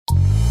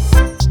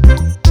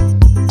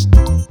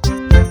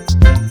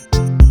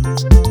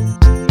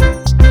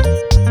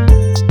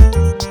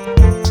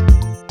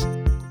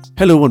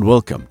Hello and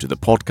welcome to the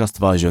podcast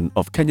version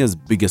of Kenya's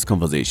biggest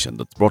conversation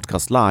that's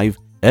broadcast live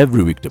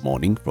every weekday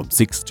morning from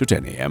 6 to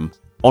 10 a.m.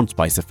 on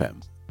Spice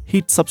FM.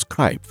 Hit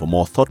subscribe for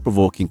more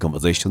thought-provoking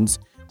conversations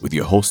with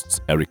your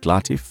hosts Eric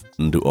Latif,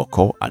 Ndu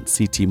Oko and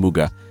CT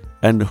Muga,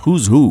 and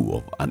who's who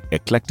of an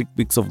eclectic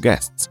mix of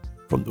guests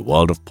from the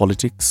world of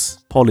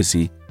politics,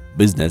 policy,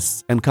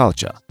 business and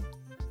culture.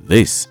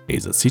 This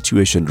is a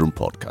Situation Room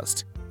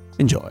podcast.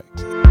 Enjoy.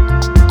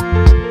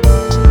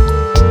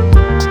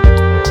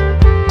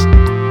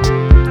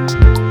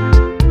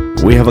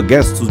 We have a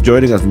guest who's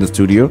joining us in the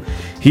studio.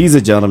 He's a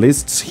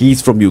journalist.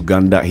 He's from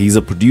Uganda. He's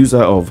a producer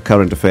of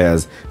current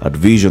affairs at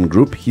Vision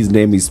Group. His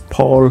name is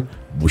Paul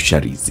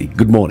Busharizi.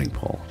 Good morning,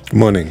 Paul. Good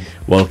morning.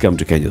 Welcome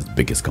to Kenya's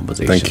biggest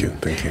conversation.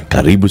 Thank you.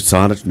 Karibu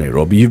sana to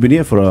Nairobi. You've been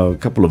here for a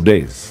couple of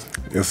days.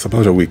 Yes,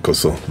 about a week or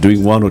so.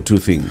 Doing one or two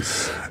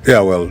things.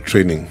 Yeah, well,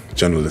 training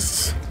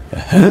journalists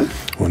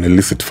on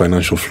illicit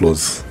financial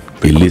flows.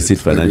 Illicit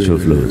financial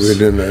flows.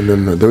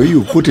 No. The way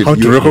you put it. How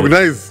to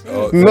recognize,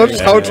 not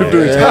how to do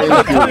it. I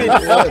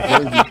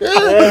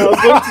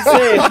was going to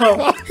say.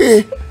 No.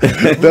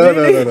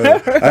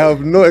 I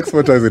have no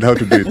expertise in how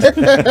to do it,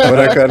 but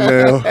I can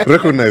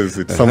recognize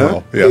it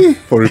somehow. Yeah,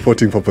 for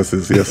reporting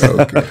purposes. Yes.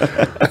 Okay.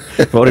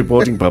 For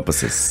reporting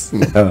purposes.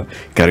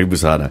 Karibu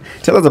sana.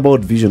 Tell us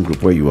about Vision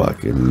Group, where you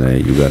work in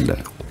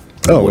Uganda.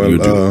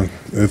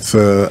 It's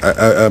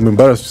I'm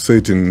embarrassed to say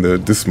it in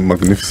this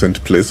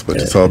magnificent place, but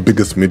it's our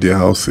biggest media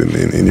house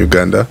in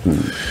Uganda.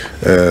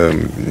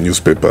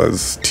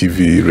 Newspapers,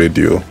 TV,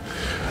 radio,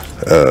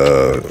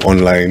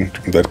 online,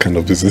 that kind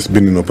of business.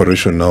 Been in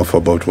operation now for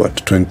about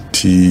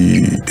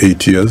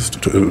 28 years,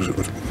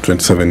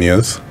 27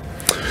 years.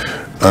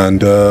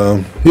 And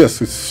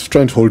yes, it's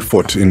trying to hold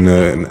fort in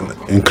an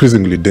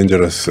increasingly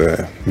dangerous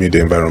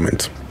media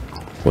environment.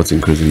 What's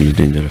increasingly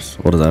dangerous?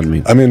 What does that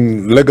mean? I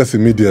mean, legacy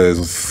media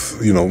is,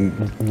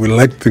 we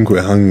like to think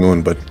we're hanging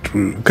on, but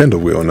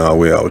we're on our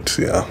way out.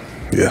 Yeah.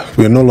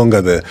 We're no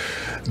longer the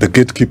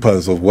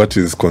gatekeepers of what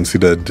is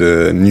considered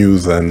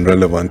news and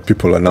relevant.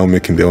 People are now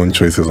making their own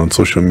choices on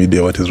social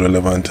media, what is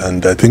relevant,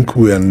 and I think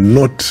we are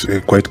not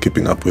quite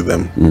keeping up with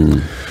them,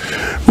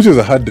 which is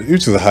a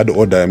hard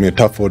order. I mean, a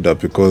tough order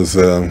because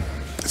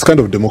it's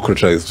kind of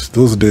democratized.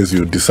 Those days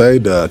you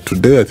decide.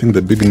 Today, I think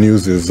the big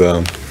news is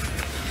a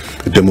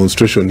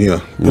demonstration here,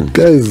 but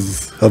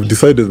guys have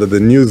decided that the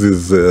news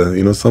is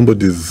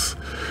somebody's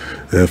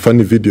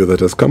funny video that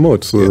has come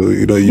out, so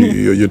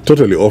you're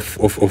totally off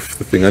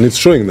the thing, and it's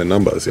showing the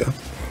numbers.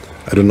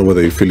 I don't know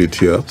whether you feel it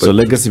here, but so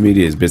legacy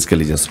media is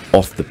basically just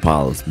off the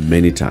pulse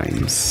many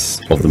times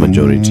of the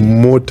majority,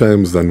 more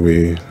times than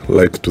we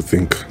like to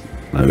think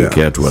and we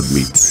care to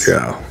admit.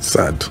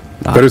 Sad,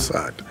 very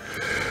sad,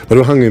 but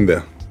we're hanging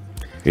there.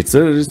 It's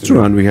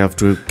true, and we have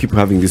to keep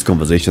having these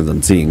conversations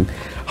and seeing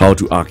how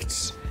to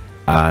act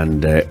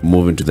and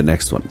move into the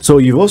next one. So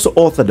you've also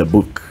authored a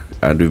book,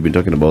 and we've been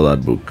talking about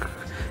that book,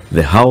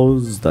 The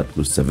House That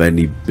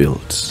Museveni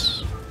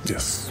Built.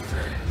 Yes.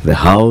 The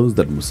House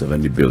That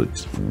Museveni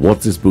Built.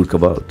 What's this book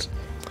about?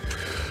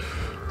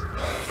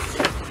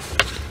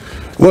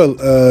 Well,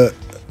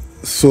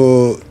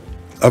 so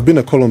I've been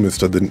a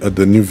columnist at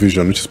the New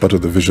Vision, which is part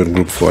of the Vision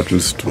Group, for at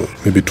least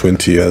maybe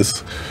 20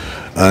 years.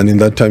 And in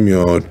that time,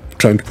 you're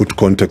trying to put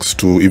context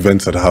to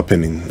events that are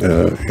happening,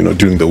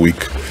 during the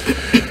week.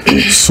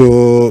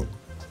 So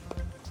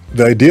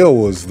the idea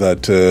was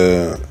that,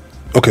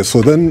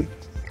 so then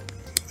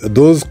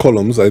those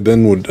columns, I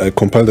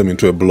compiled them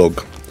into a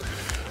blog.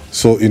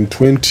 So in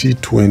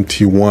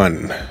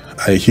 2021,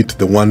 I hit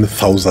the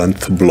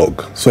 1,000th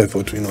blog. So I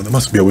thought, there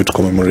must be a way to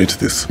commemorate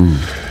this.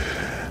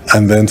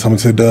 And then someone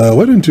said,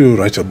 why don't you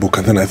write a book?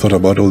 And then I thought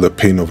about all the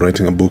pain of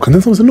writing a book. And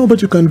then someone said, no,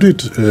 but you can do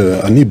it,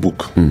 an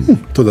e-book.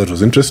 Thought that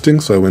was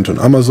interesting. So I went on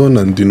Amazon,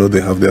 and,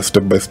 they have their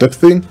step-by-step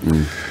thing.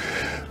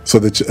 So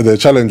the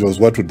challenge was,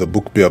 what would the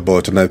book be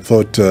about? And I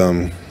thought,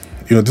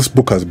 this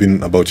book has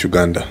been about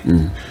Uganda.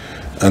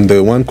 And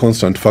the one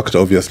constant factor,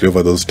 obviously,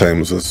 over those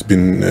times has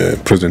been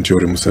President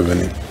Yoweri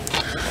Museveni.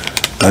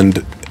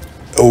 And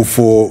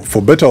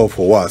for better or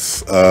for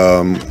worse,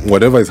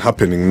 whatever is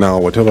happening now,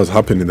 whatever has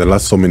happened in the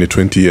last so many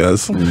 20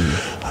 years,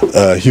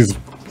 he's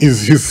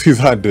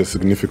had a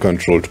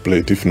significant role to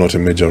play, if not a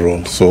major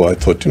role. So I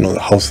thought, the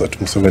house that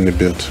Museveni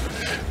built,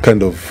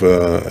 kind of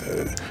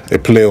a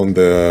play on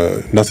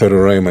the nursery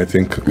rhyme, I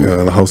think,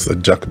 the house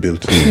that Jack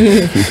built.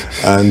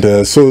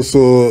 And so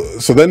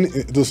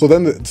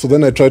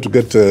then I tried to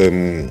get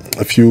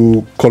a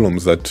few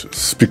columns that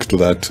speak to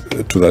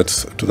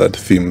that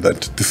theme,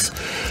 that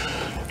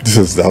this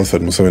is the house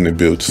that Museveni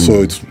built.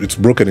 So it's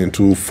broken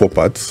into 4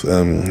 parts.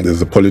 There's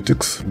the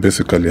politics,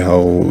 basically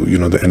how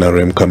the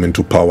NRM come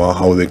into power,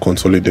 how they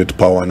consolidate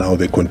power, and how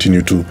they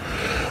continue to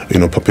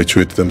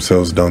perpetuate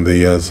themselves down the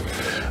years.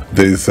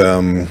 There's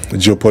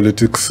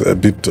geopolitics, a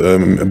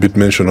bit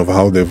mention of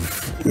how they've,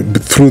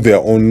 through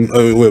their own,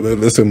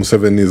 let's say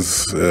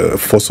Museveni's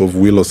force of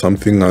will or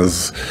something,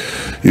 has,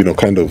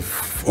 kind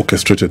of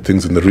orchestrated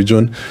things in the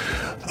region.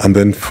 And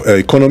then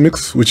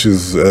economics, which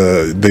is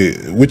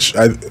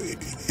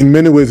in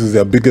many ways is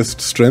their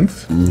biggest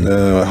strength.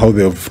 How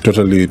they have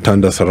totally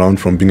turned us around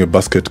from being a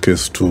basket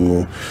case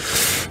to,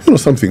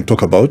 something to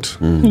talk about.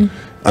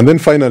 And then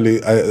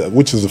finally,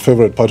 which is the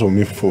favorite part of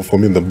me for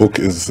me in the book,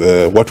 is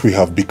what we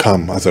have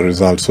become as a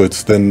result. So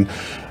it's then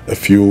a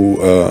few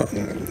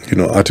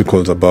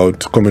articles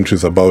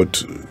commentaries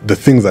about the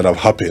things that have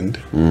happened.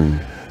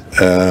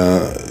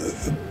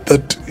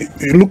 That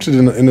you looked at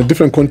it in a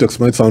different context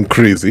might sound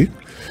crazy,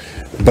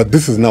 but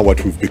this is now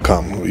what we've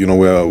become.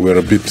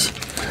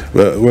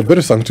 We're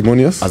very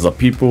sanctimonious As a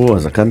people,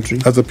 as a country.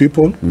 as a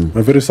people.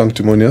 We're very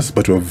sanctimonious,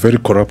 but we're very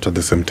corrupt at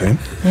the same time.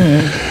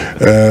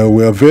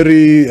 We are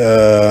very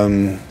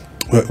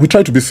we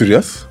try to be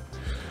serious,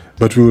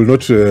 but we will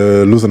not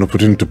lose an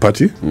opportunity to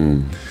party.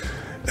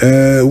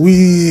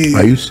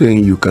 Are you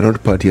saying you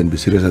cannot party and be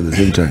serious at the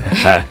same time?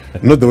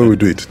 Not the way we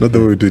do it. Not the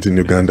way we do it in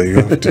Uganda. You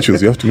have to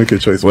choose. You have to make a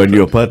choice. When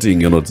you're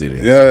partying, you're not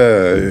serious.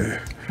 Yeah.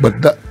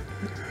 But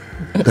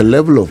the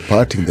level of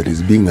partying that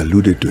is being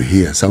alluded to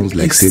here sounds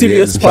like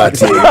serious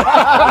party.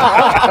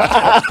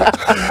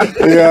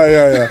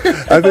 Yeah.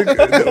 I think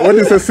when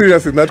you say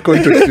serious in that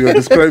context, you're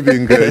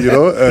describing,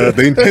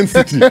 the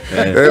intensity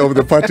of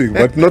the partying,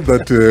 but not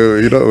that,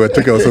 we're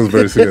taking ourselves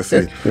very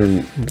seriously.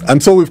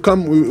 And so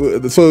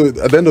so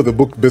at the end of the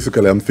book,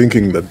 basically, I'm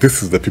thinking that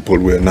this is the people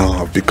we now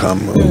have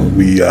become.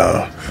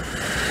 We're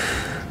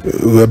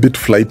a bit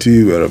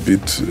flighty, we're a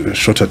bit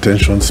short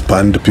attention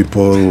spanned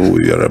people,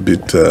 we are a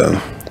bit...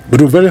 but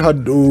we're very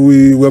hard.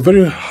 We're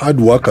very hard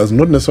workers,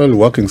 not necessarily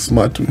working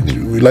smart.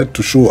 We like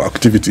to show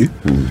activity,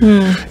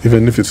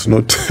 even if it's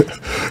not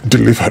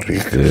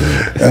delivering.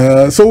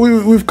 So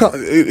we've come.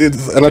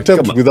 It's an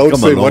attempt without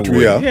saying what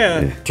we are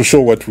to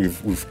show what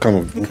we've kind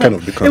of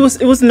become.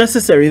 It was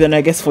necessary then,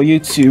 I guess, for you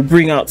to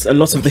bring out a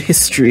lot of the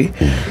history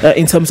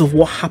in terms of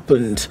what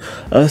happened,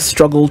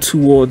 struggle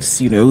towards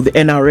the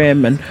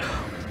NRM and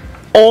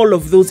all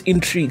of those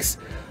intrigues.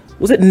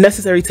 Was it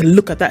necessary to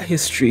look at that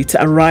history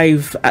to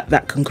arrive at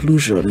that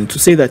conclusion, to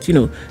say that,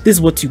 this is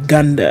what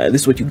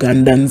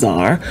Ugandans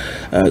are,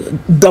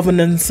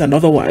 governance and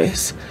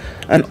otherwise,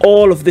 and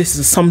all of this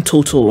is a sum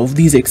total of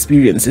these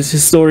experiences,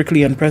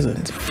 historically and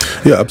present?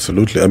 Yeah,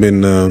 absolutely. I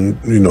mean,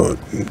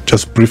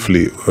 just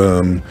briefly,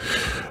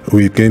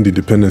 we gained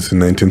independence in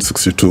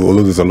 1962,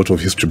 although there's a lot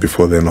of history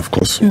before then, of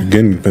course. We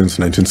gained independence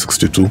in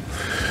 1962.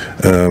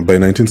 By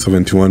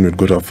 1971, we'd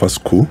got our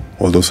first coup,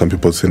 although some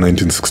people say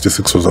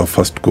 1966 was our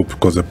first coup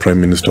because the Prime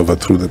Minister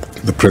overthrew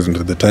the President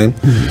at the time.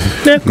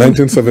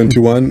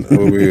 1971,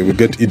 we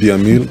get Idi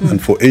Amin,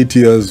 and for 8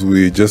 years,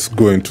 we just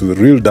go into the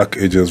real dark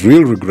ages,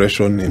 real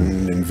regression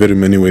in very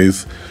many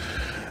ways.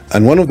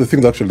 And one of the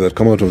things actually that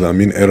come out of the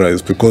Amin era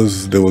is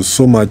because there was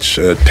so much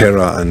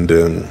terror and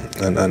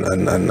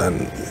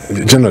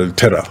general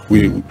terror.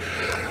 We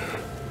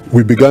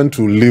began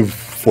to live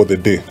for the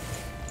day.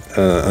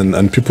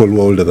 And people who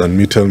are older than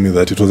me tell me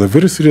that it was a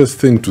very serious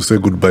thing to say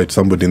goodbye to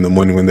somebody in the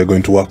morning when they're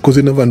going to work, because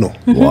you never know.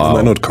 They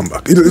might not come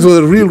back. It was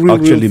a real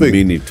Actually thing.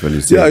 mean it when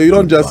you say you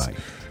don't goodbye. just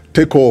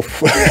take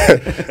off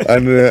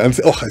and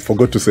say, I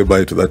forgot to say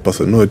bye to that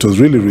person. No, it was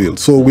really real.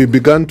 So we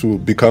began to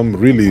become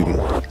really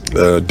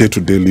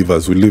day-to-day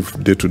livers. We live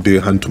day-to-day,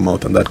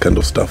 hand-to-mouth, and that kind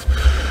of stuff.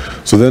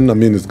 So then,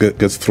 it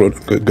gets thrown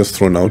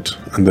out,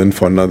 and then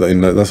for another,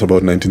 that's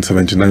about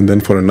 1979. Then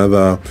for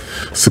another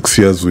 6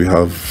 years, we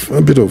have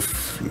a bit of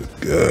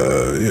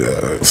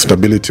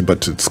stability,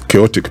 but it's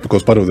chaotic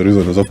because part of the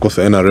reason is, of course,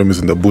 the NRM is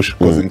in the bush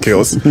causing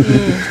chaos.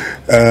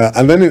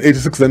 And then in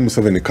 86, then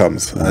Museveni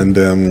comes, and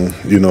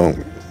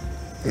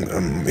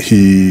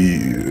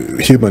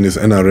him and his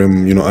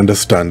NRM,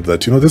 understand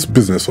that, this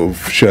business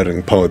of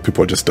sharing power with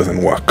people just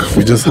doesn't work.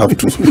 We just have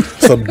to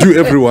subdue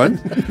everyone,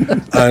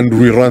 and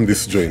we run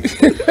this joint.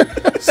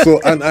 So,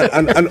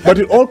 but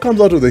it all comes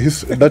out of that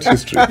history.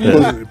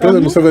 Because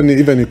President Museveni,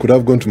 even he could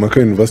have gone to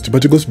Makerere University,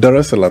 but he goes to Dar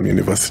es Salaam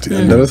University.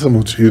 And Dar es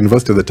Salaam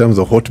University at the time was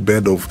a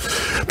hotbed of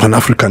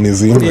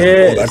Pan-Africanism and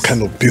all that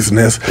kind of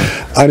business.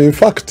 And in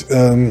fact,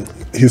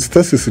 his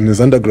thesis in his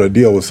undergrad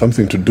year was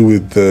something to do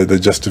with the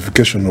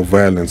justification of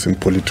violence in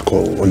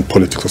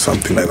politics or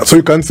something like that. So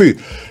you can see,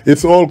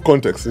 it's all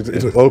context.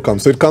 It all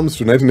comes. So it comes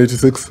to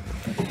 1986,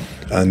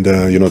 and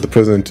the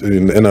president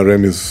in the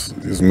NRM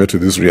is met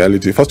with this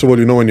reality. First of all,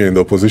 when you're in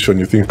the opposition,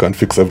 you think you can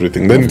fix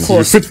everything. Then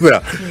you sit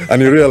there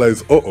and you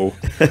realize,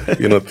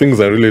 things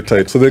are really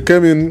tight. So they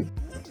came in.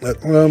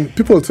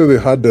 People say they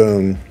had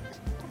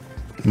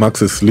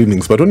Marxist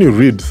leanings, but when you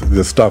read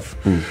the stuff.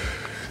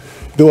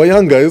 They were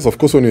young guys. Of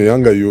course, when you're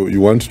younger,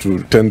 you want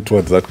to tend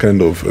towards that kind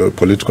of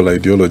political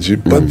ideology.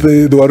 But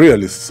they were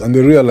realists, and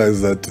they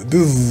realized that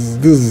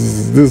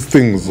these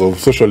things of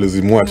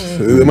socialism,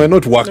 they might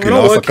not work in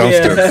our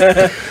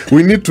circumstance.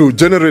 We need to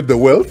generate the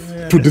wealth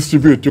to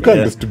distribute. You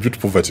can't distribute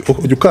poverty.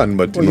 Oh, you can,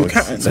 but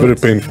it's very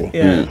painful.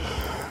 Yeah.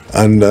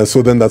 And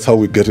so then that's how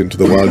we get into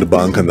the World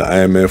Bank and the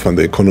IMF, and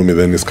the economy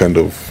then is kind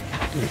of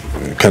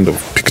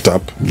picked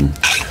up.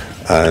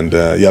 And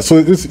so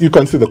you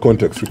can see the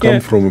context. We come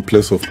from a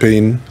place of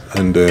pain,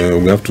 and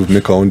we have to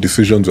make our own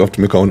decisions. We have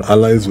to make our own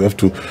allies. We have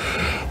to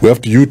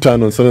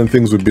U-turn on certain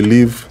things we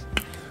believe.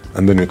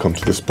 and then we come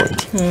to this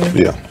point.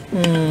 Yeah.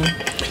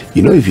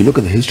 You know, if you look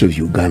at the history of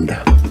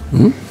Uganda,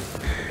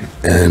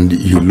 and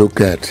you look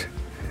at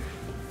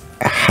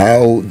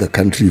how the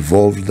country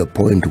evolved to the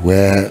point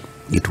where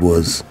it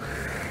was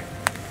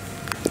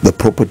the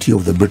property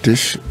of the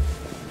British,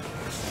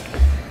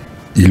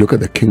 you look at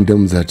the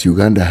kingdoms that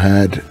Uganda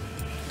had,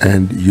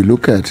 and you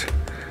look at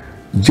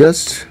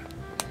just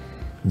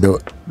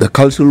the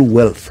cultural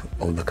wealth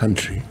of the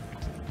country.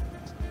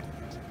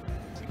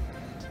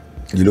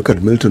 You look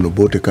at Milton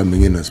Obote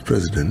coming in as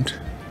president.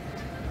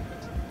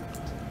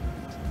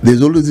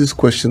 There's always this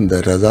question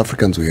that as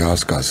Africans we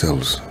ask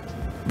ourselves,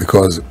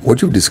 because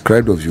what you've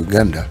described of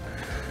Uganda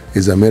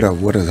is a matter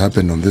of what has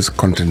happened on this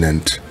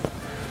continent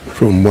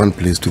from one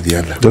place to the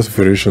other. Just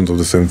variations of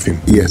the same thing.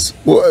 Yes.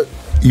 Well,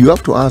 you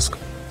have to ask,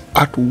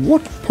 at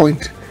what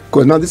point,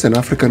 because now this is an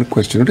African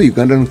question, not a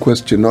Ugandan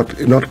question, not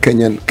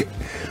Kenyan.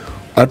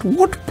 At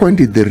what point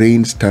did the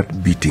rain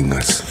start beating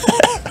us?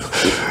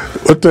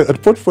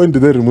 At what point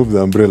did they remove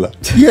the umbrella?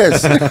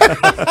 Yes.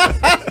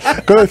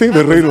 Because I think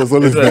the rain was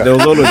always there. There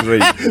was always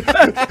rain.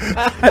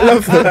 I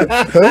love that.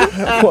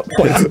 At what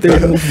point did they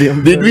remove the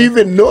umbrella? Did we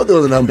even know there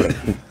was an umbrella?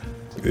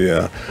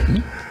 Yeah.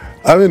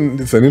 I mean,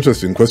 it's an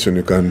interesting question.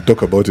 You can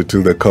talk about it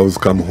till the cows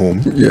come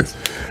home. Yes.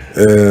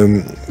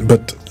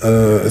 But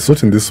it's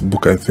not in this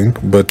book, I think.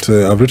 But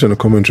I've written a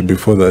commentary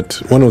before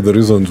that one of the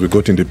reasons we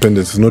got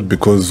independence is not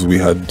because we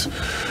had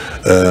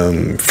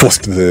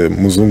forced the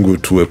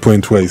Muzungu to a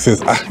point where he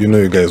says,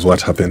 you guys,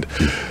 what happened?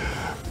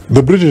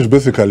 The British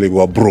basically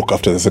were broke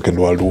after the Second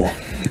World War.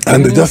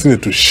 And they just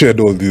need to shed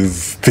all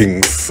these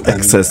things.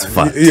 Excess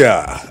fat.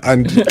 Yeah,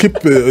 and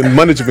keep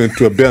management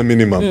to a bare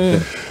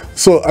minimum.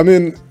 So, I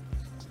mean,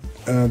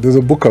 there's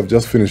a book I've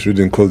just finished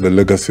reading called The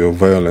Legacy of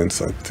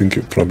Violence. I think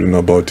you probably know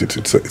about it.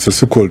 It's a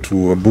sequel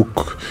to a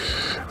book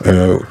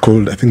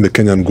called, I think, The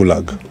Kenyan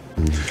Gulag.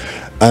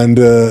 And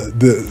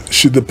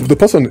the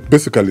person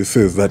basically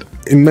says that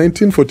in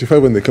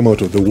 1945, when they came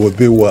out of the war,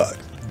 they were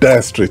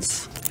dire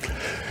straits.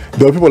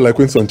 There were people like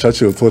Winston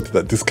Churchill thought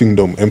that this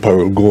kingdom empire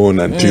will go on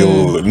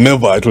until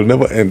it will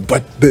never end.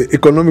 But the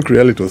economic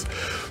reality was,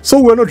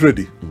 so we're not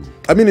ready.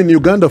 I mean, in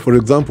Uganda, for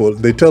example,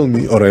 they tell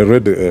me, or I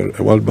read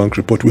a World Bank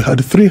report, we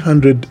had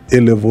 300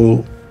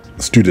 A-level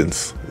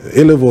students.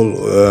 A-level,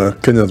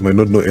 Kenyans might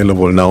not know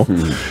A-level now,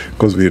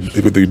 because they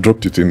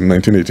dropped it in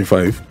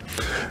 1985.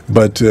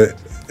 But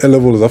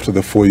A-level is after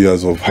the 4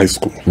 years of high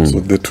school, so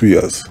the 2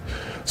 years.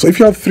 So if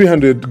you have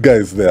 300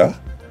 guys there,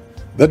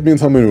 that means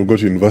how many will go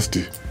to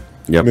university?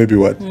 Yep. Maybe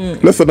what?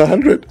 Less than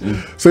 100.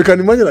 So you can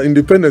imagine at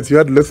independence, you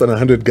had less than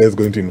 100 guys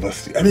going to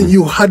university. I mean,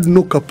 you had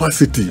no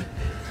capacity.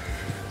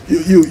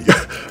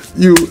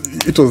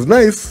 It was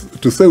nice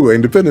to say we were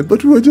independent,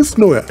 but we were just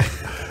nowhere.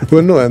 We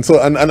were nowhere. And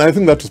so, and I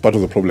think that was part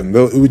of the problem.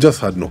 We just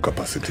had no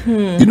capacity.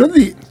 You know,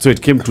 So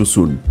it came too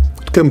soon.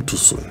 It came too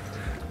soon.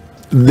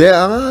 there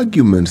are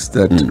arguments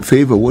that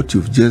favor what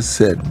you've just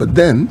said, but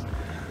then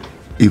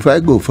if I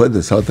go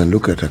further south and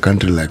look at a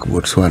country like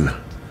Botswana,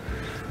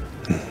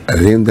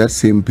 and in that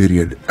same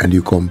period, and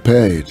you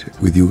compare it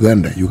with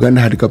Uganda,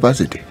 Uganda had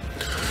capacity.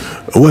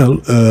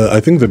 Well, I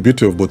think the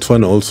beauty of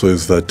Botswana also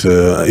is that,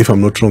 if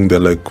I'm not wrong, they're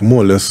like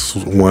more or less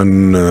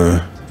one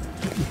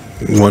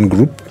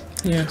group.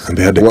 Yes. And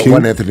they had a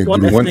One ethnic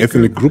group. One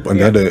ethnic group, and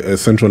they had a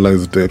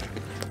centralized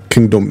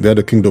kingdom. They had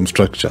a kingdom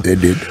structure. They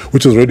did.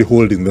 Which was already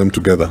holding them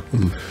together.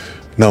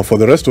 Now, for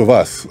the rest of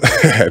us,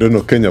 I don't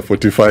know, Kenya,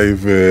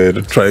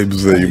 45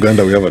 tribes,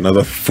 Uganda, we have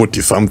another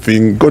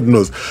 40-something, God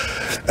knows.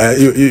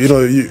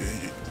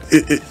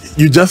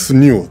 You just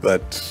knew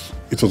that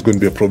it was going to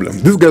be a problem.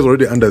 These guys were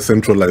already under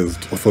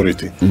centralized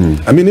authority.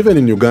 I mean, even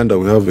in Uganda,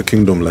 we have a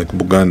kingdom like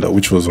Buganda,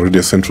 which was already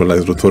a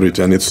centralized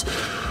authority. And it's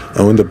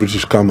when the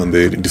British come and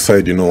they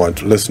decide, you know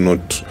what, let's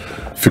not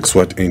fix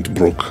what ain't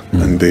broke.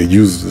 And they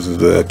use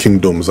the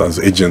kingdoms as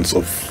agents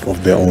of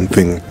their own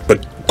thing.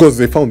 But because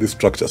they found this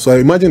structure. So I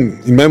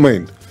imagine, in my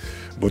mind,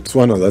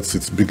 Botswana, that's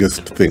its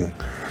biggest thing.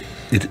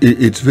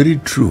 It's very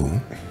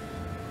true.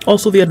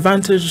 Also, the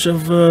advantage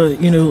of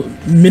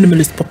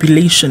minimalist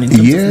population in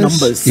terms of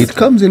numbers. It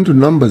comes into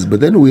numbers, but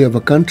then we have a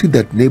country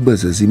that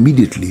neighbors us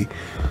immediately,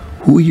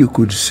 who you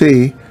could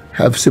say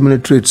have similar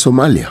traits.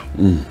 Somalia,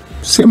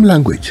 same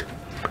language,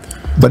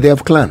 but they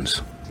have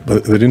clans.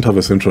 But they didn't have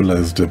a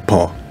centralized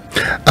power.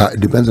 It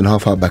depends on how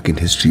far back in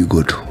history you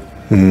go to.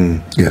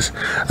 Yes,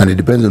 and it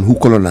depends on who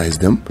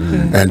colonized them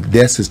and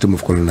their system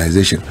of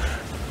colonization.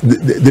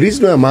 The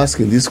reason why I'm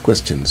asking these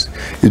questions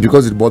is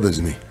because it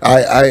bothers me.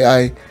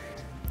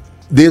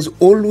 There's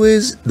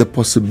always the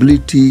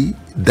possibility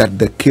that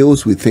the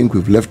chaos we think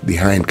we've left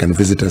behind can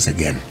visit us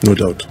again. No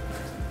doubt.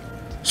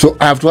 So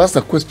I have to ask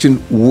the question: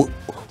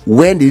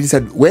 when did it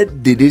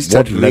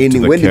start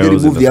raining? When did they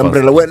remove the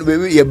umbrella?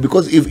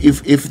 Because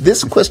if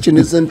this question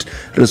isn't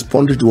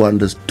responded to or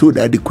understood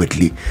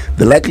adequately,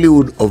 the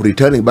likelihood of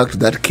returning back to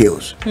that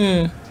chaos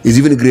is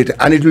even greater,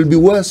 and it will be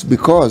worse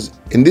because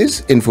in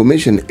this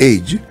information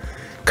age,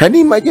 can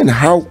you imagine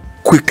how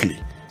quickly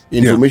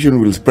information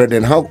will spread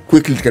and how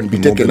quickly it can be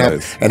taken up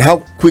and how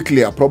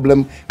quickly a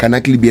problem can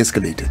actually be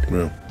escalated?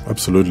 Yeah,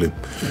 absolutely.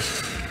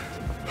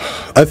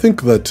 I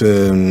think that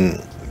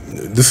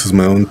this is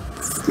my own,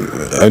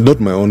 not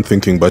my own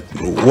thinking, but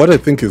what I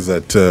think is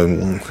that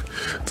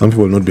some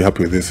people will not be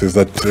happy with this, is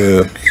that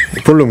the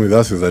problem with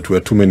us is that we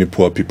are too many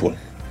poor people.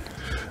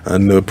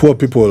 And poor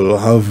people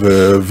have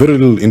very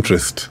little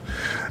interest.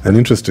 An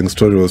interesting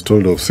story was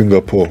told of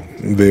Singapore.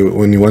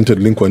 When he wanted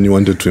Lincoln, he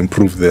wanted to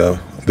improve their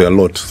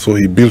lot. So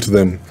he built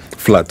them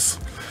flats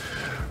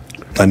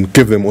and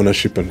gave them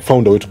ownership and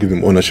found a way to give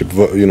them ownership.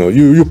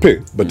 You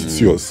pay, but it's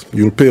yours.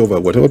 You'll pay over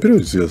whatever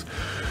period is yours.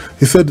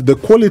 He said the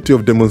quality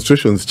of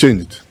demonstrations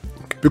changed.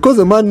 Because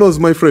a man knows,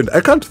 my friend, I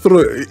cannot throw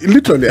a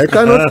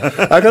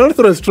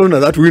stone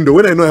at that window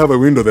when I know I have a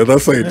window the other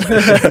side.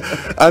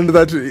 And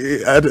that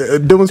at a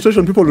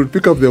demonstration, people would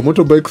pick up their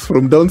motorbikes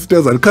from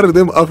downstairs and carry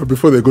them up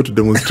before they go to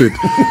demonstrate.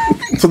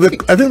 So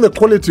I think the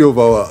quality of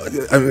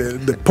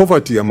the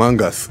poverty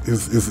among us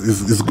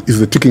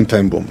is a ticking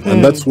time bomb.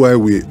 And that's why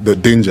the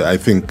danger, I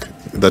think,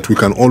 that we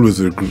can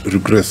always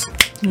regress.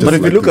 But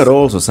if you look at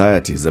all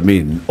societies,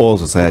 all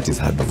societies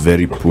had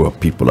very poor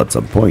people at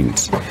some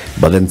point.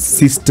 But then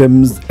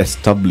systems they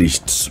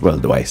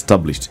were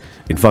established.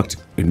 In fact,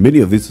 in many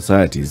of these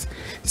societies,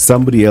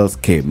 somebody else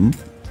came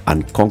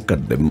and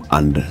conquered them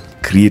and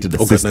created a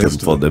system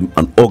for them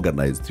and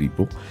organized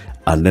people.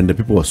 And then the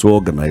people were so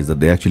organized that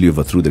they actually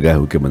overthrew the guy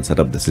who came and set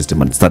up the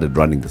system and started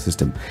running the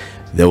system.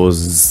 There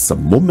was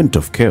some moment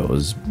of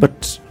chaos,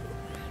 but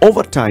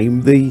over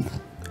time, they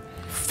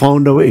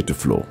found a way to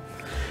flow.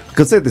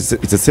 Because it's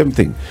the same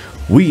thing.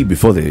 We,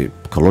 before the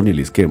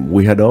colonialists came,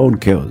 we had our own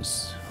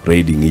chaos,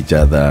 raiding each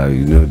other.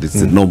 This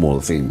is a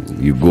normal thing.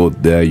 You go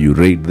there, you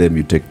raid them,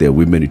 you take their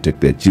women, you take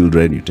their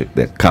children, you take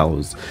their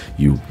cows.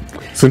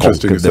 It's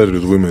interesting you started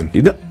with women.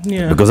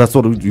 Because that's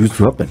what used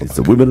to happen. It's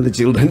the women and the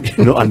children,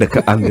 and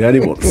the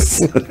animals.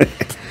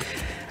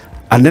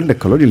 And then the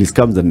colonialist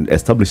comes and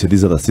establishes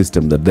this other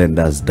system that then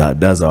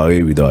does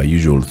away with our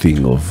usual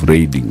thing of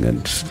raiding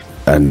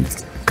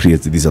and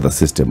creates this other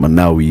system. And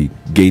now we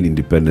gain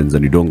independence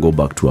and we don't go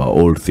back to our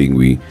old thing.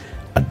 We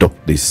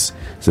adopt this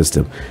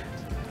system.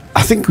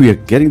 I think we are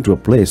getting to a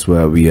place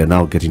where we are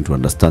now getting to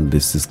understand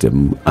this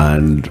system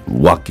and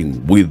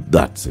working with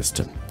that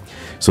system.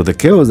 So the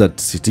chaos that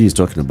Siti is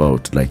talking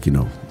about,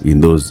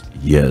 in those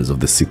years of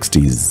the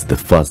 60s, the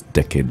first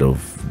decade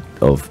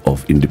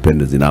of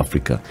independence in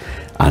Africa,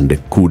 and the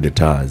coup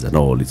d'etats and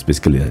all, it's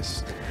basically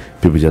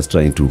people just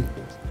trying to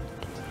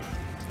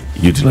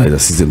utilize a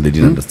system they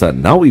didn't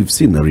understand. Now we've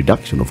seen a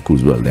reduction of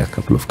coups. Well, there are a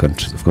couple of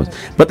countries, of course.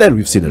 But then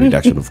we've seen a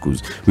reduction of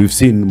coups. We've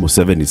seen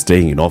Museveni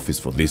staying in office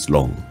for this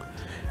long.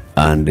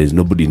 And there's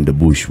nobody in the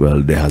bush.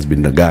 Well, there has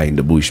been a guy in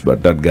the bush,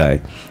 but that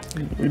guy...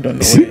 We don't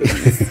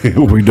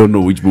know. We don't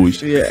know which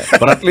bush. Yeah.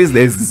 But at least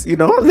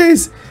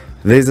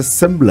there's a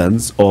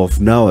semblance of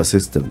now a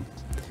system.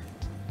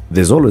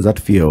 There's always that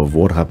fear of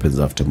what happens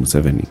after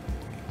Museveni.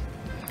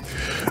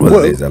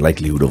 Well, there's a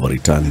likelihood of a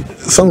return.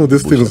 Some of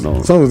these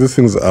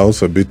things are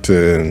also a bit,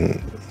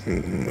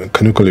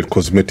 can you call it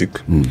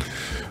cosmetic?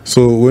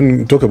 So when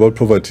we talk about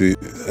poverty,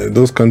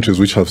 those countries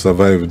which have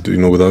survived,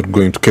 without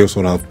going to chaos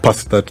or have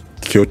passed that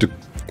chaotic,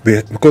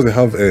 because they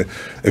have a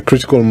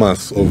critical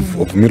mass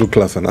of middle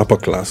class and upper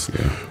class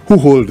who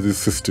hold this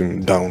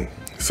system down.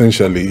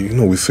 Essentially,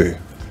 we say,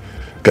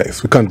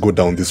 guys, we can't go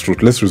down this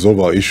route. Let's resolve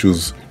our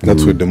issues.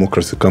 That's where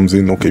democracy comes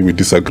in. Okay, we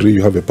disagree.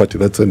 You have a party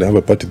that side, I have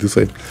a party this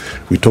side.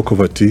 We talk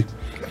over tea,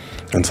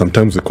 and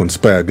sometimes we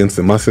conspire against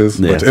the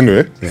masses. Yeah. But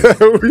anyway,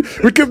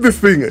 we keep this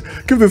thing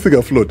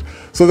afloat.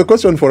 So the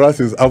question for us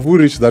is: have we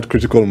reached that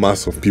critical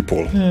mass of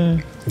people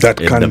that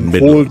can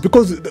hold?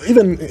 Because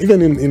even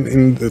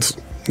in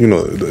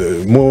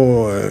the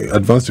more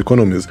advanced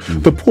economies,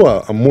 the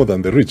poor are more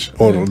than the rich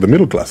or the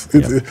middle class.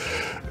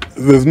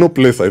 There's no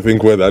place, I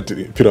think, where that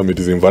pyramid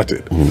is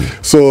inverted.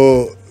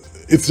 So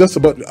it's just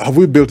about, have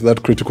we built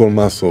that critical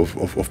mass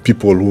of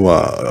people who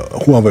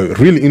have a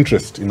real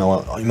interest in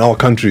our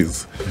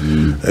countries?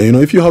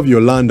 If you have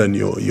your land and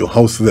your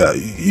house there,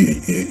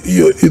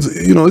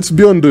 it's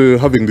beyond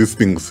having these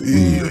things.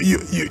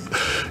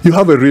 You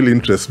have a real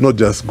interest, not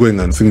just going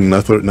and singing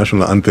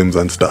national anthems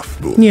and stuff.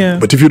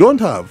 But if you don't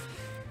have,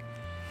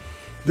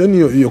 then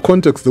your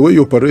context, the way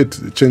you operate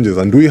changes.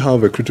 And we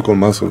have a critical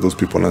mass of those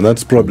people, and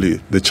that's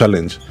probably the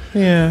challenge.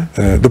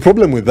 The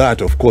problem with that,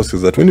 of course,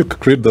 is that when you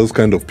create those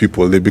kind of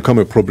people, they become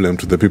a problem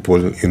to the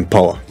people in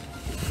power.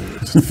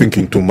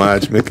 Thinking too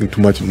much, making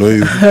too much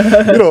noise,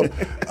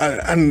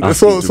 and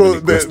so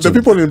the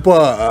people in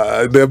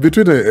power, they are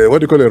between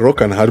a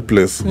rock and hard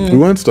place. We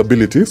want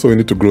stability, so we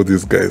need to grow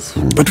these guys,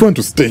 but we want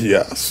to stay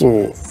here,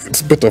 so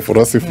it's better for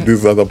us if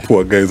these other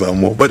poor guys are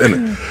more. But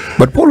anyway,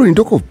 but Paul, when you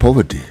talk of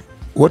poverty,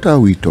 what are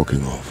we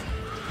talking of?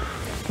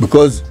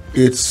 Because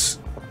it's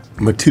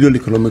material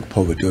economic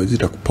poverty, or is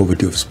it a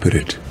poverty of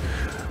spirit?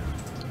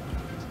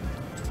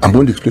 I'm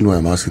going to explain why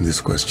I'm asking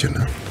this question.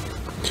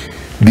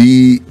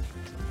 The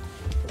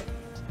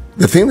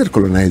thing that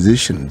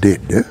colonization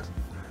did,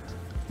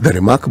 the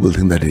remarkable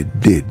thing that it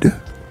did,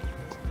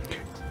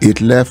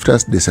 it left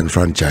us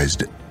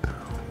disenfranchised.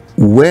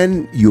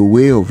 When your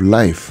way of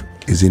life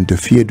is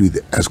interfered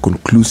with as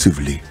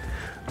conclusively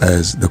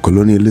as the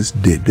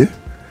colonialists did,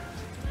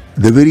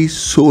 the very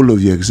soul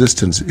of your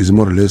existence is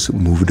more or less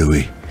moved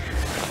away.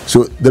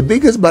 So the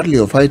biggest battle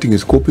you're fighting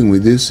is coping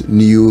with this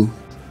new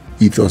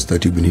ethos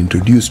that you've been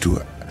introduced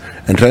to,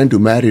 and trying to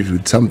marry it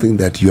with something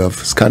that you have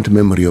scant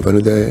memory of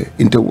another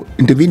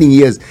intervening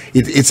years.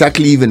 It's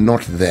actually even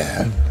not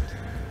there.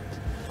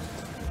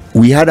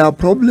 We had our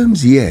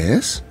problems,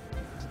 yes,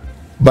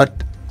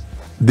 but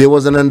there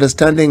was an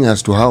understanding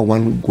as to how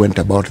one went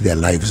about their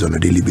lives on a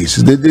daily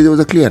basis. There was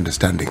a clear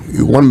understanding.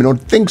 One may not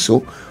think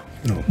so,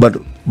 no.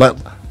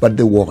 but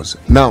there was.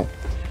 Now,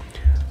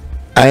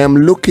 I am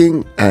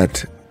looking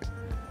at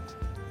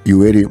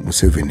Yoweri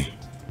Museveni,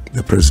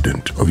 the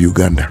president of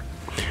Uganda.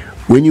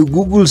 When you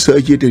Google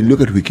search it and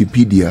look at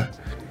Wikipedia,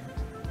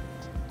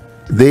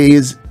 there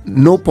is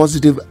no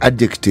positive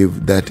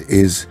adjective that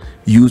is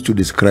used to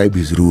describe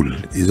his rule.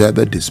 It's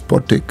either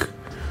despotic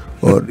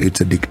or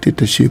it's a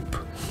dictatorship.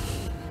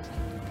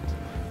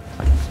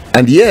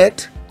 And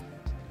yet,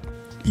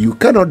 you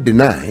cannot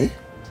deny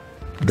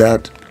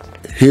that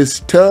his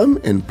term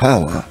in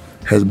power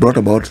has brought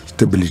about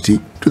stability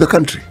to the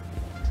country.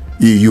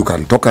 You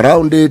can talk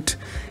around it.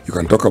 You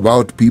can talk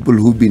about people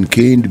who've been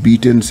caned,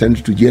 beaten,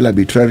 sent to jail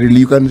arbitrarily.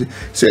 You can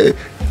say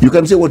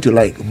what you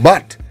like.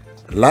 But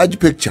large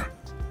picture.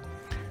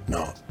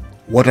 Now,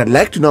 what I'd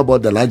like to know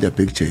about the larger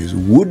picture is,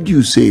 would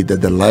you say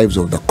that the lives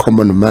of the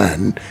common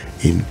man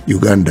in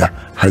Uganda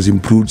has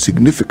improved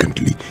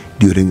significantly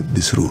during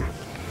this rule?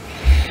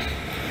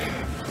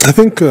 I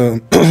think I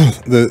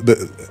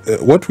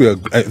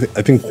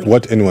think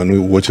what anyone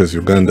who watches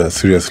Uganda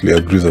seriously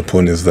agrees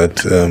upon is that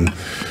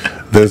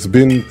there's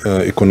been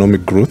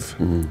economic growth.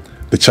 Mm-hmm.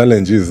 The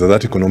challenge is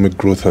that economic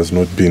growth has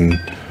not been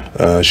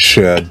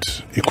shared,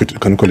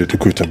 can call it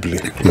equitably.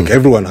 Mm-hmm. Like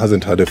everyone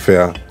hasn't had a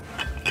fair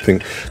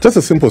thing. Just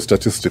a simple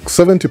statistic: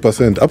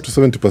 70%, up to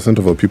 70%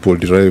 of our people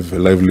derive a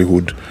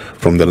livelihood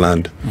from the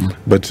land,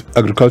 but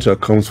agriculture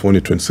accounts for only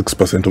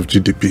 26% of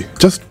GDP.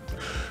 Just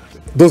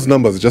those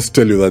numbers just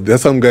tell you that there are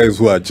some guys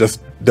who are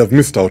they've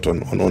missed out on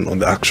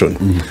the action.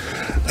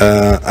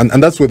 Mm-hmm.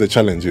 And that's where the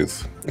challenge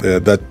is.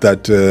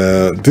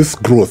 This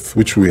growth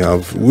which we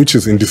have, which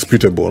is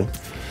indisputable,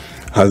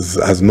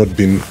 has not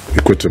been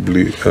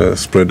equitably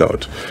spread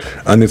out.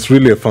 And it's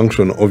really a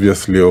function,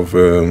 obviously, of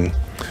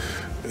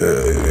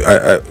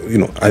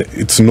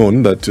it's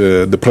known that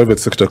the private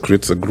sector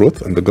creates a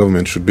growth and the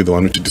government should be the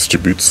one which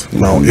distributes. Mm-hmm.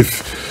 Now,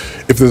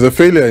 if there's a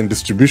failure in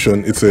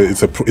distribution, it's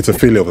a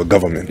failure of the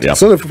government. Yeah.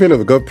 It's not a failure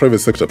of the private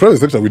sector. Private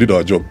sector, we did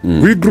our job.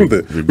 We grew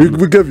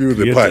we gave you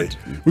the pie.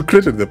 We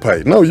created the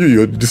pie. Now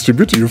you're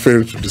distributing, you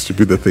failed to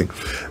distribute the thing.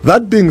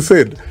 That being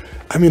said,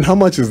 I mean, how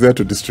much is there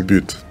to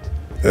distribute?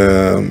 We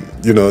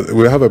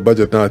have a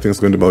budget now, I think it's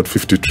going to about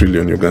 50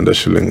 trillion Uganda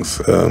shillings,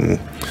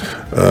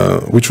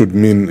 which would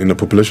mean in a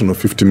population of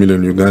 50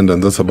 million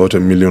Ugandans, that's about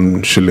 1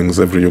 million shillings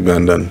every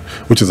Ugandan,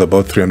 which is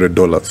about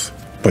 $300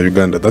 per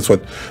Uganda. That's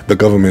what the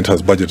government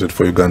has budgeted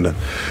for Uganda.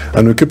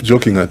 And we keep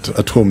joking at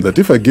home that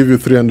if I give you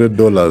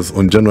 $300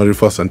 on January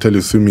 1st until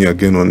you see me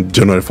again on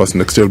January 1st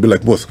next year, you'll be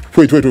like, boss,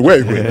 wait, where are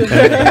you going?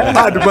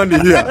 Add money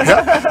here.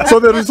 Yeah? So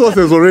the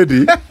resources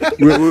already,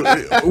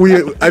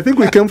 I think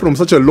we came from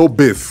such a low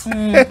base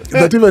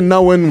that even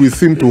now when we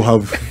seem to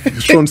have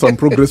shown some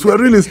progress, we're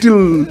really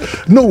still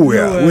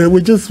nowhere.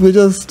 We're just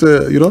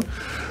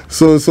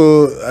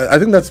So I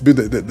think that's been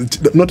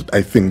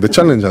the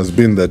challenge has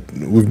been that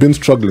we've been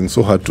struggling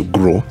so hard to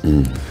grow,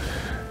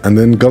 and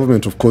then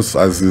government, of course,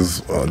 as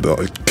is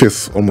the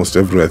case almost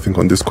everywhere, I think,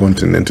 on this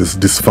continent, is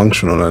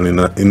dysfunctional and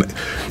in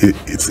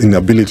its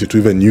inability to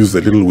even use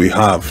the little we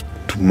have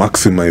to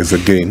maximize the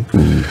gain.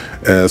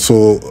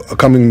 So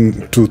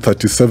coming to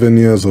 37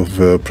 years of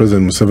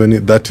President Museveni,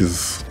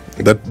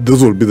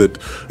 those will be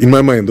in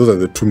my mind, those are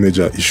the two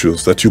major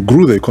issues. That you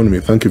grew the economy,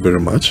 thank you very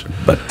much,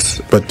 but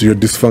your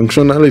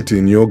dysfunctionality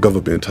in your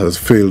government has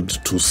failed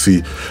to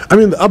see. I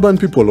mean, the urban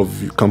people of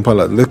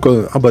Kampala, they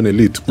call it urban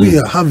elite, we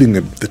are having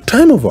the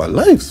time of our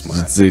lives,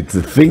 man.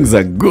 Things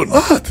are good.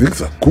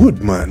 Things are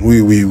good, man.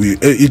 We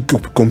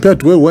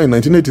compared to where we were in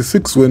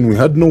 1986, when we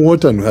had no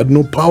water and we had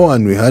no power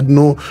and we had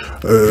no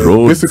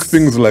basic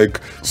things like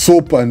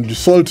soap and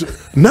salt.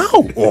 Now,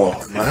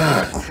 oh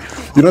man.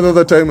 The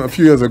other time, a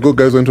few years ago,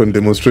 guys went on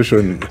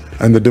demonstration,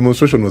 and the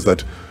demonstration was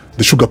that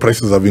the sugar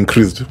prices have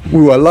increased.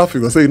 We were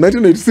laughing. We were saying,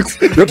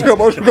 1986, you're talking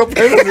about sugar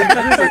prices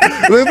increasing.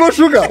 There's no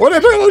sugar. What are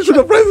you talking about?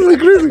 Sugar prices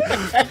increasing.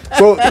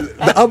 So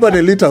the urban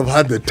elite have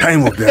had the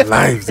time of their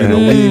lives. We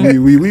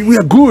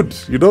are good.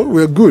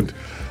 We are good.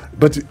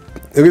 But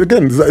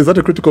again, is that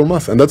a critical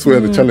mass? And that's where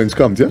the challenge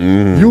comes.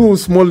 Yeah, you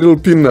small little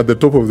pin at the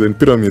top of the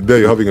pyramid there,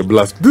 you're having a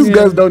blast. These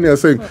guys down here are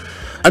saying.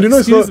 And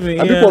it's not.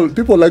 And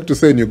people like to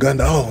say in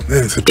Uganda,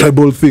 it's a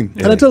tribal thing.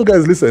 Yeah. And I tell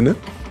guys, listen,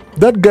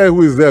 that guy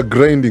who is there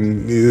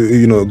grinding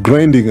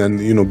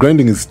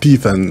his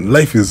teeth, and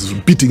life is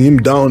beating him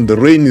down. The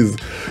rain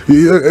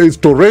is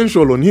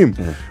torrential on him.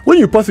 Yeah. when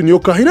you pass in your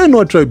car, you don't know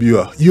what tribe you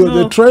are. You're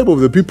the tribe of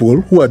the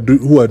people who are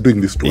doing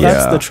this to us.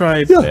 That's the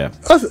tribe. Yeah.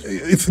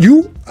 It's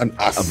you and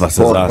us.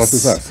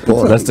 Versus us.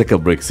 Let's take a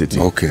break, City.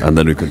 Okay. And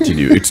then we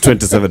continue. It's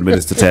 27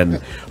 minutes to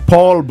 10.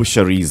 Paul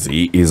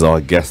Busharizi is our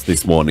guest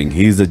this morning.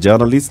 He's a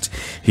journalist.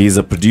 He's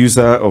a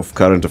producer of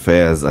current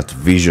affairs at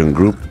Vision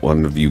Group,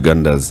 one of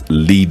Uganda's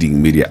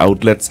leading media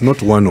outlets.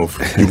 Not one of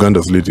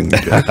Uganda's leading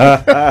media.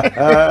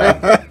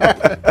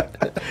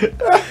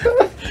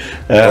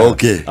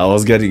 Okay. I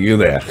was getting you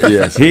there.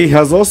 Yes. He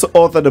has also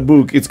authored a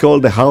book. It's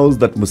called The House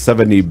That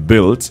Museveni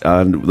Built,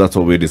 and that's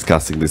what we're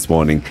discussing this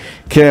morning.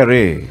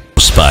 Kere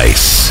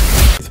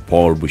Spice. It's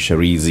Paul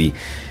Busharizi,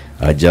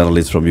 a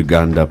journalist from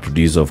Uganda,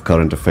 producer of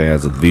current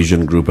affairs at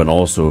Vision Group, and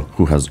also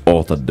who has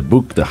authored the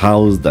book The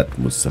House That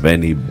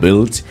Museveni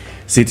Built.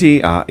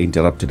 City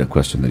interrupted a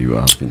question that you were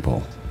asking,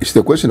 Paul. It's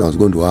the question I was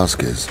going to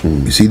ask is,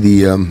 you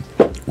see,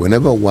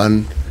 whenever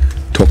one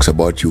talks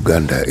about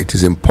Uganda, it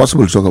is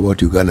impossible to talk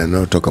about Uganda and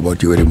not talk about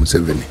Yoweri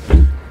Museveni.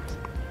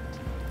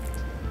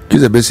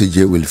 Kizza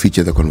Besigye will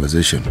feature the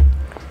conversation.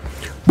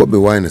 Bobby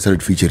Wine has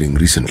started featuring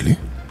recently.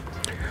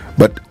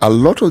 But a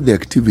lot of the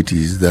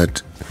activities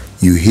that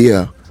you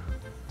hear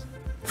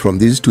from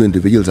these two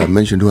individuals I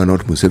mentioned who are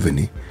not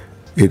Museveni,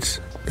 it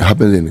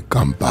happens in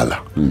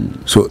Kampala.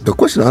 So the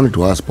question I wanted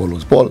to ask Paul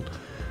was, Paul,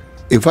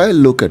 if I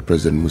look at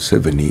President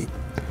Museveni,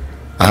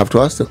 I have to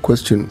ask the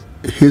question,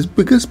 his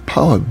biggest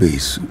power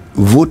base,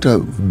 voter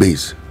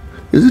base,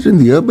 is it in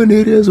the urban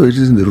areas or is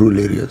it in the rural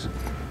areas?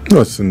 No,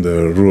 it's in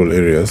the rural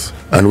areas.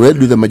 And where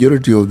do the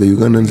majority of the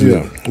Ugandans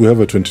live? We have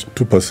a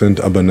 22%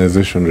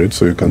 urbanization rate,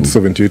 so you can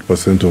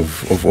 78%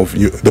 of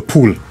the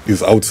pool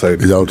is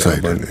outside. Is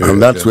outside. And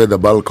that's where the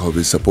bulk of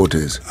his support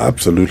is.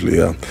 Absolutely,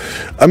 yeah.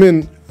 I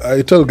mean,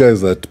 I tell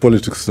guys that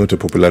politics is not a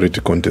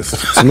popularity contest.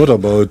 It's not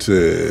about...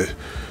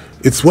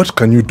 it's what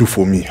can you do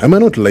for me? I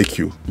might not like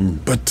you,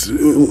 but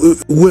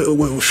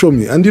show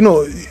me. And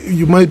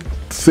you might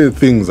say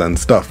things and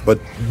stuff, but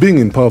being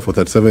in power for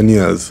 37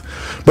 years,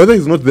 but then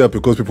he's not there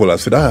because people have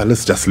said,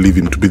 let's just leave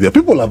him to be there.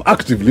 People have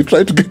actively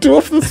tried to get him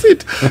off the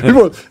seat.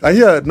 I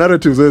hear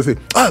narratives where they say,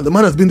 the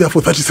man has been there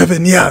for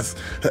 37 years,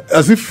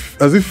 as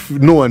if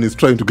no one is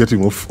trying to get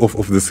him off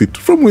the seat,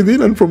 from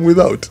within and from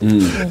without.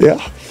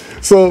 Yeah.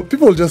 So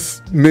people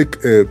just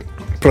make a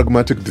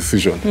pragmatic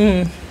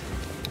decision.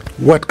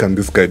 What can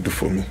this guy do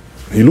for me?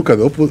 You look at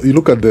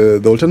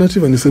the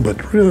alternative and you say,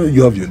 but really,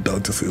 you have your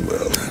doubt to say,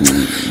 well,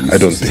 I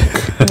don't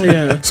think.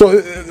 Yeah.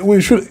 So we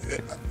should.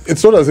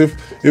 It's not as if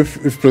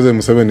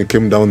President Museveni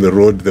came down the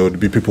road, there would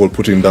be people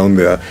putting down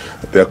their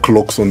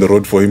clocks on the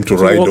road for him to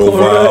ride over.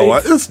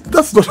 Right.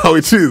 That's not how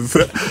it is.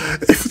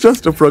 It's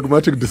just a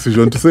pragmatic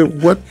decision to say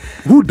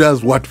who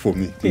does what for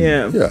me.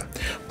 Yeah.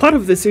 Part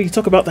of this, you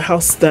talk about the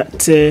house that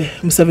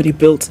Museveni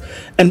built,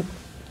 and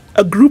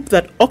a group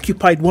that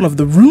occupied one of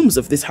the rooms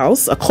of this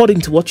house,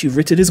 according to what you've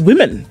written, is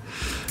women.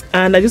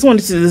 And I just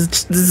wanted to,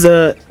 this is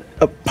a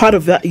part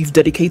of that you've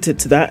dedicated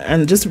to that,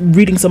 and just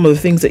reading some of the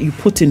things that you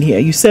put in here.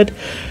 You said,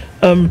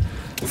 from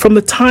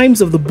the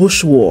times of the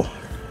Bush War,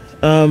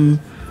 the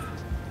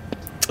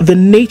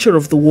nature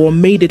of the war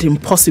made it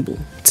impossible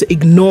to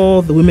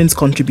ignore the women's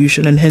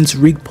contribution and hence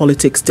rig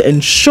politics to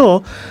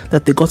ensure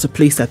that they got a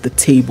place at the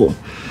table.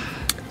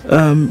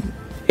 In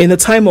the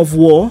time of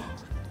war,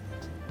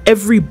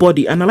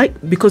 everybody, and I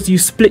like because you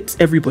split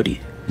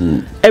everybody.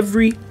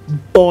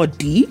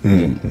 Everybody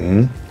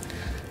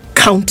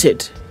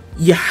counted.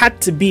 You had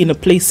to be in a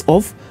place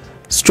of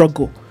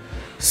struggle.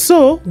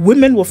 So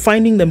women were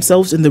finding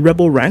themselves in the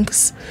rebel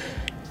ranks.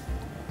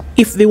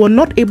 If they were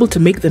not able to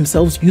make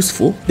themselves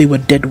useful, they were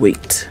dead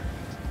weight.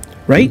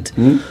 Right?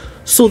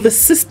 So the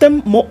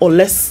system,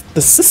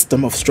 the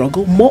system of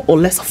struggle, more or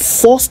less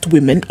forced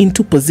women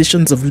into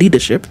positions of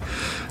leadership.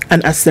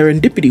 And as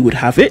serendipity would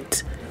have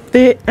it,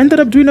 they ended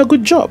up doing a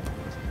good job.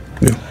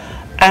 Yeah.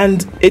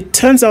 And it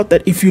turns out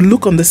that if you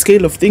look on the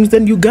scale of things,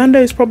 then Uganda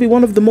is probably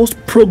one of the most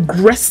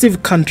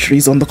progressive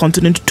countries on the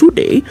continent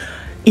today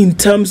in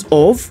terms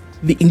of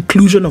the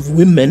inclusion of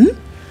women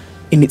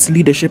in its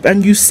leadership.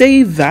 And you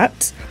say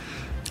that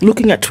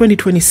looking at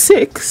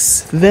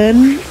 2026,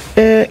 then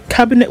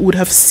cabinet would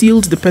have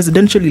sealed the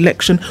presidential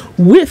election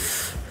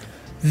with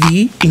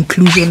the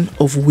inclusion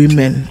of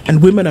women.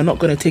 And women are not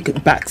going to take a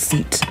back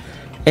seat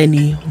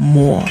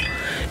anymore.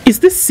 Is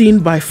this seen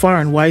by far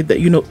and wide that,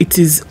 it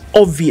is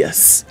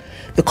obvious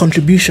the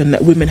contribution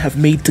that women have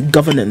made to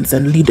governance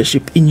and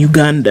leadership in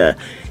Uganda,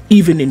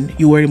 even in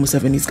Yoweri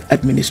Museveni's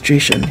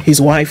administration,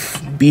 his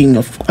wife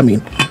being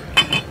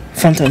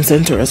front and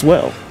center as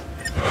well?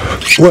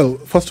 Well,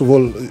 first of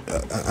all,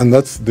 and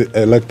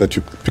I like that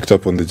you picked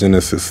up on the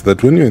genesis,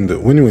 that when you're in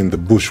the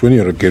bush, when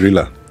you're a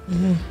guerrilla,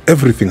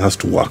 everything has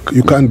to work.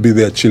 You can't be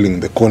there chilling in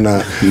the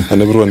corner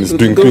and everyone is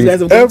doing things.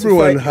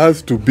 Everyone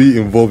has to be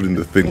involved in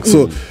the thing.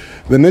 So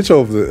the nature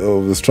of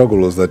the struggle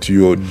was that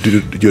you're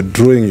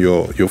drawing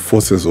your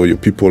forces or your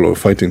people or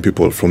fighting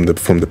people from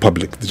the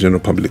public, the general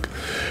public.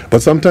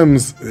 But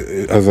sometimes,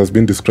 as has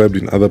been described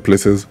in other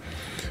places,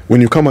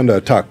 when you come under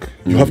attack,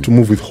 you have to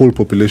move with whole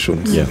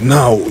populations. Yeah.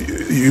 Now,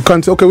 you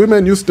can't say, okay,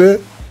 women, you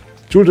stay.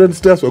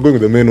 children's tests, we're going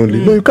with the men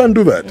only. No, you can't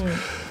do that.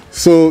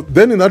 So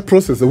then in that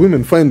process, the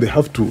women find they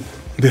have to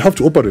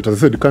operate. As I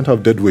said, you can't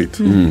have dead weight.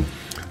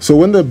 So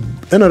when the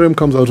NRM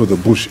comes out of the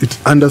bush, it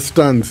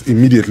understands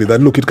immediately that,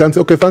 look, it can't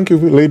say, okay, thank you,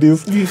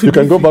 ladies, you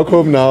can go back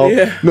home now.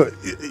 No,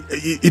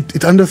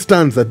 it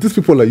understands that these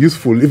people are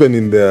useful even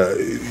in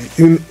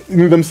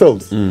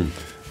themselves.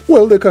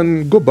 Well, they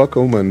can go back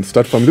home and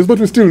start families, but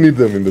we still need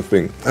them in the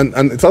thing.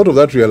 And it's out of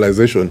that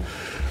realization,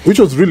 which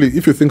was really,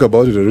 if you think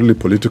about it, a really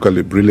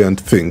politically brilliant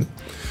thing.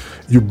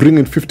 You bring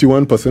in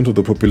 51% of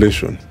the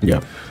population.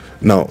 Yeah.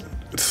 Now,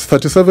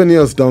 37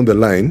 years down the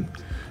line,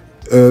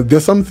 there are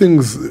some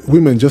things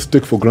women just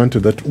take for granted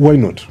that, why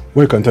not?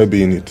 Why can't I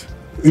be in it?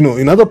 You know,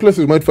 in other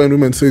places you might find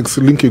women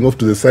linking off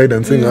to the side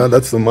and saying,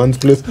 that's the man's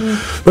place.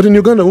 But in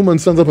Uganda, a woman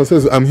stands up and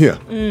says, I'm here.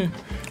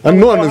 And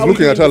no one is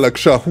looking at her like,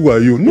 Shah, who are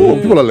you? No,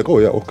 people are like, oh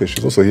yeah, okay,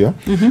 she's also here.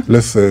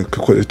 Let's take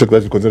that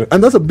into consideration.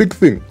 And that's a big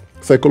thing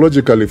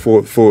psychologically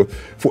for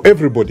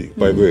everybody,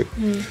 by the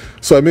way.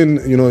 So I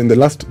mean, you know, in the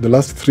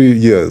last 3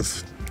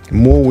 years,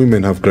 more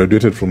women have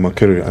graduated from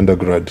Makerere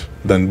undergrad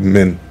than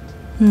men.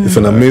 It's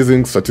an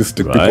amazing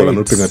statistic people are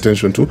not paying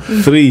attention to.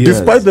 3 years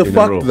despite the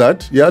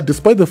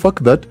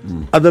fact that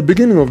at the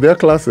beginning of their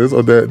classes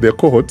or their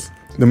cohorts,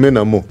 the men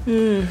are more.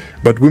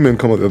 But women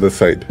come on the other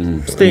side.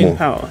 Stay in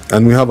power.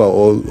 And we have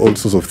all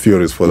sorts of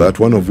theories for that.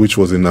 One of which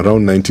was in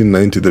around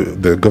 1990,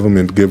 the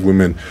government gave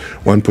women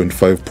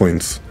 1.5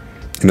 points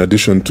in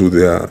addition to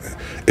their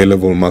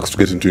A-level marks to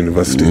get into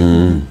university.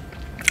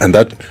 And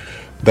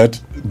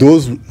that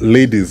those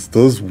ladies,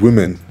 those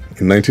women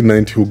in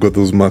 1990 who got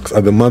those marks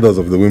are the mothers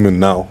of the women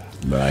now.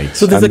 Right.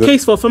 So there's a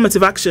case for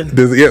affirmative action.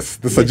 Yes,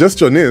 the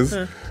suggestion is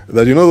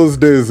that, you know, those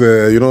days,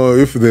 you know,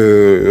 if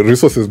the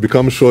resources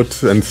become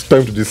short and it's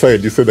time to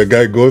decide, you say the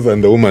guy goes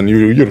and the woman,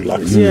 you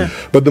relax.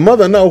 But the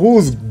mother now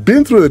who's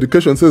been through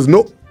education says,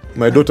 no,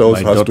 my daughter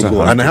also has to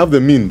go. And I have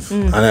the means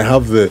and I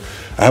have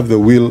the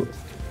will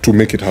to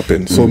make it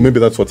happen. So maybe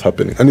that's what's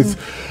happening. And it's,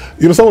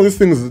 you know, some of these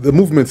things, the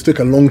movements take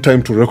a long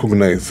time to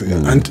recognize.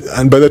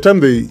 And by the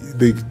time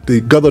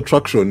they gather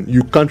traction,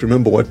 you can't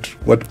remember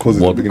what caused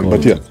it at the beginning.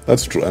 But yeah,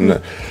 that's true.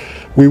 And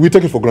we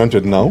take it for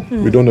granted now.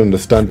 We don't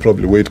understand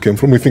probably where it came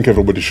from. We think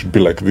everybody should be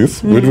like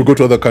this. When we go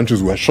to other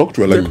countries, we're shocked.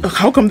 We're like,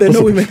 how come there are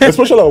no women?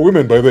 Especially our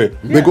women, by the way.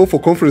 They go for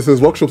conferences,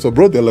 workshops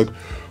abroad. They're like,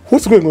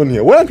 what's going on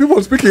here? Why aren't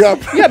people speaking up?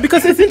 Yeah,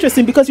 because it's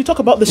interesting, because you talk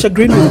about the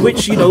chagrin with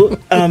which, you know,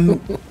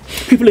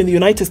 people in the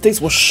United States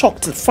were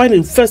shocked to find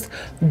the first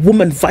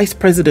woman vice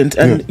president,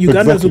 and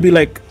Ugandans will be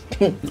like,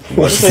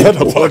 what's that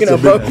about?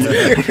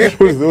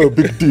 It's a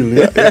big deal.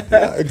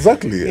 Yeah,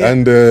 exactly.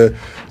 And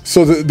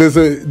so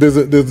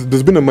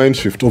there's been a mind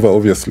shift over,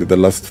 obviously, the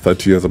last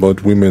 30 years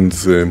about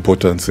women's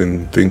importance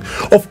in things.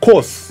 Of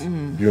course,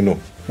 you know,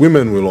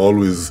 women will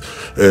always,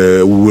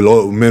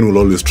 men will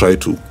always try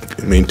to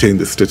maintain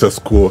the status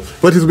quo,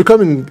 but it's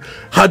becoming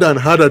harder and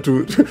harder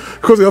to,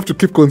 because you have to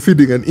keep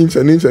conceding an inch,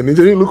 and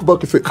you look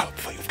back and say,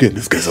 again,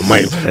 this guy's a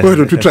mile. Why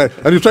don't you try?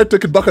 And you try to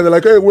take it back, and they're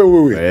like, hey,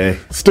 wait.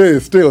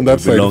 Stay on that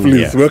side,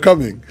 please. We're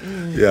coming.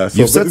 Yeah,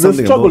 so the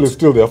struggle is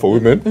still there for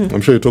women.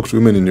 I'm sure you talk to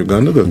women in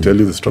Uganda, they'll tell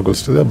you the struggle is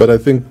still there. But I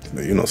think,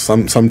 you know,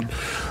 some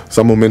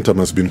momentum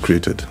has been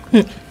created.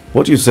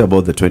 What do you say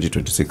about the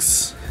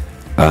 2026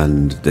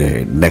 and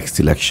the next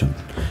election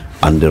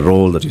and the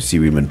role that you see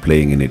women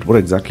playing in it? What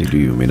exactly do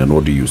you mean, and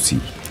what do you see?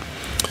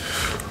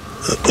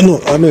 No,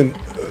 I mean,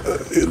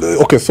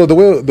 okay, so the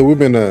way the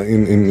women are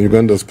in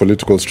Uganda's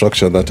political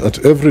structure, that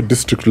at every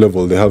district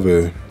level they have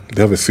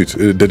a seat,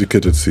 a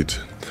dedicated seat.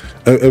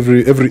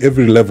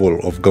 Every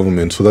level of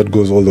government, so that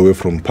goes all the way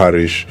from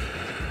parish,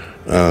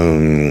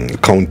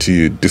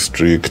 county,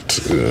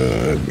 district.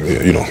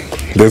 You know,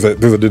 there's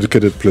a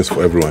dedicated place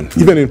for everyone.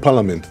 Even in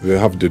parliament, they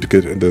have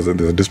dedicated. There's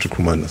a district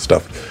woman and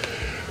stuff.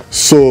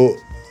 So,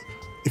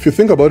 if you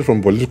think about it from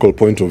a political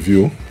point of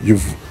view,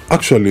 you've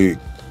actually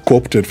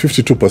co-opted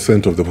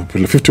 52% of the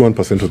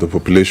 51% of the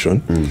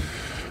population.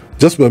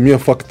 Just by mere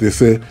fact, they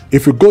say,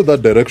 if we go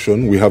that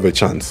direction, we have a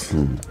chance.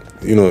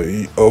 You know,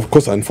 of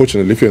course,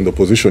 unfortunately, if you're in the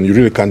opposition, you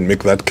really can't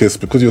make that case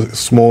because you're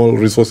small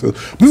resources.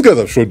 These guys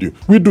have showed you.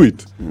 We do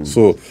it.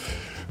 So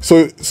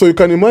you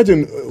can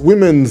imagine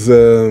women's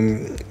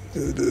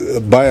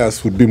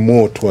bias would be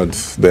more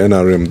towards the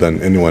NRM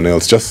than anyone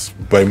else, just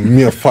by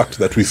mere fact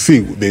that we see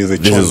there is a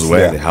chance. This is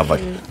where there. they have a...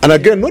 And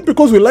again, not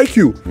because we like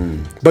you,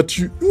 but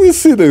we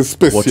see there's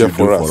space what here you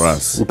for do us. For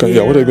us. What are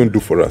you going to do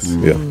for us?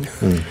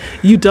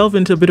 You delve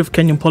into a bit of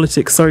Kenyan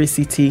politics. Sorry,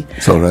 CT.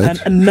 It's all right.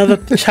 And another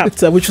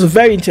chapter, which was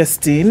very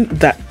interesting,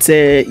 that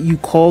you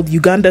called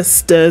Uganda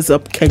Stirs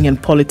Up Kenyan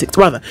Politics.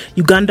 Rather,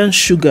 Ugandan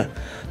Sugar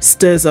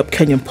Stirs Up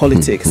Kenyan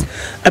Politics.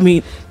 I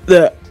mean,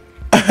 the...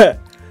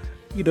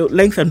 you know,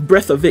 length and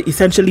breadth of it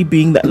essentially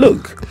being that,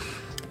 look,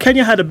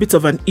 Kenya had a bit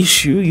of an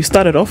issue. You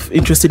started off,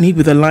 interestingly,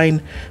 with a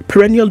line,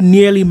 perennial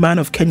nearly man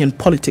of Kenyan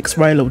politics,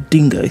 Raila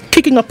Odinga,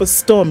 kicking up a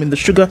storm in the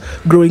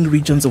sugar-growing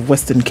regions of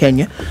Western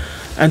Kenya,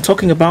 and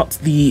talking about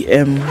the...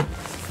 and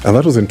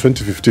that was in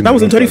 2015. That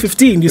was in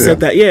 2015, you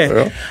said that,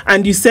 yeah.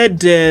 And you said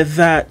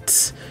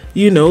that,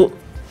 you know,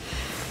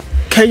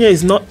 Kenya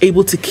is not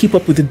able to keep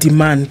up with the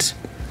demand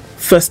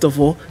First of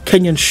all,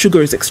 Kenyan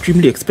sugar is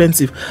extremely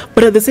expensive.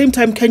 But at the same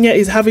time, Kenya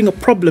is having a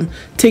problem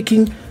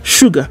taking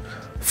sugar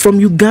from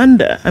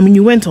Uganda. I mean,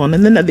 you went on,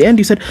 and then at the end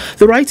you said,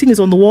 the writing is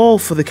on the wall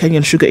for the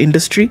Kenyan sugar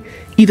industry.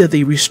 Either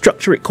they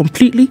restructure it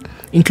completely,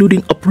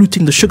 including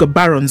uprooting the sugar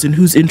barons in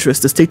whose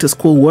interest the status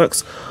quo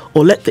works,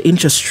 or let the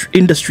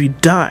industry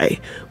die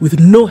with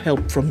no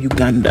help from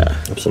Uganda.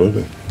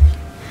 Absolutely.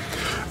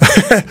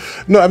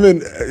 No, I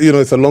mean,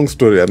 it's a long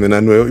story. I mean,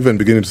 and we're even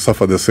beginning to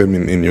suffer the same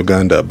in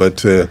Uganda.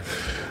 But,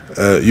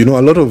 a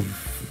lot of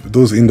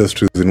those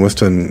industries in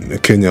Western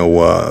Kenya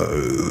were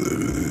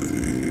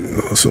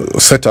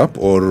set up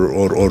or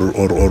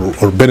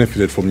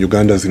benefited from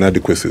Uganda's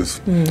inadequacies.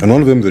 And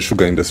one of them is the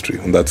sugar industry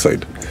on that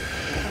side.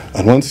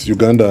 And once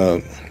Uganda,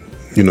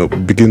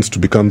 begins to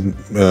become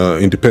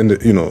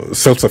independent,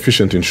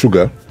 self-sufficient in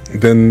sugar,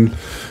 then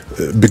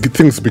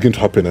things begin to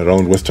happen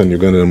around Western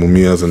Uganda and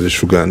Mumias and the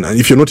sugar. And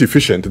if you're not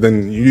efficient,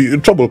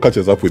 then trouble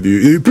catches up with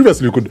you.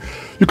 Previously,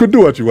 you could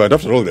do what you want.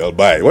 After all, they'll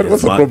buy.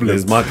 What's the problem?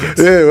 There's markets.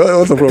 Yeah,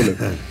 what's the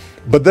problem?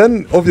 But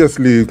then,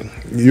 obviously,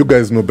 you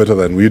guys know better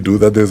than we do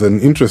that there's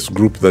an interest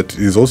group that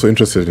is also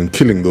interested in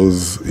killing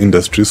those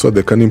industries so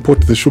they can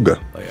import the sugar.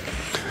 Oh, yeah.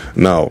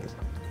 Now,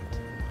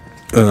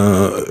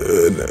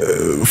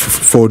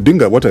 for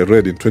Dinga, what I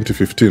read in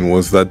 2015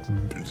 was that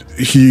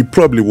he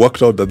probably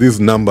worked out that these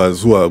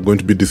numbers who are going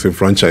to be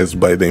disenfranchised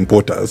by the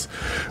importers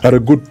are a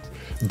good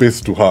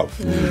base to have.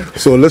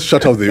 So let's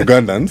shut out the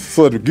Ugandans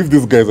so that we give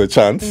these guys a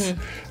chance.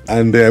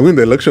 And when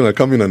the election are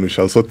coming, and we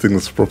shall sort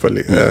things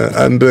properly.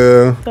 That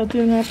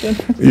didn't happen.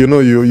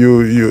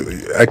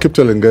 I keep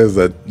telling guys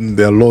that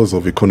there are laws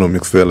of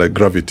economics. They're like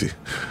gravity.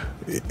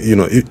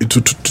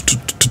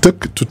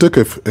 To take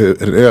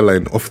an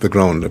airline off the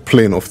ground, a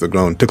plane off the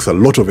ground, takes a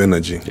lot of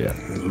energy, a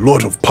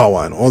lot of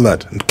power, and all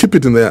that, and keep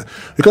it in the air.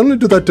 You can only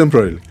do that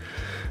temporarily.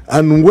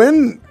 And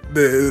when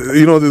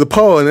the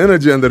power and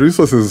energy and the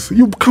resources,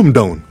 you come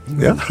down.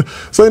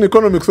 So in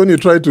economics, when you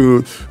try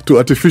to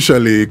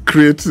artificially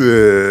create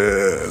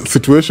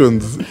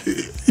situations,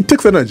 it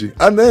takes energy,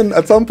 and then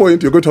at some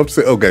point you're going to have to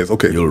say, "Oh, guys,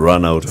 okay, you'll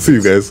run out. See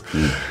you guys."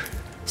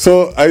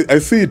 So I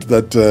see it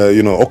that,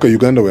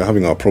 Uganda, we're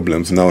having our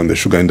problems now in the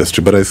sugar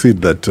industry, but I see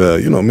it that,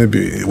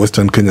 maybe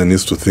Western Kenya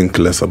needs to think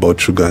less about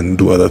sugar and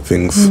do other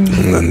things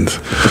and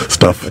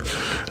stuff.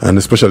 And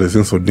especially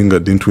since Odinga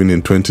didn't win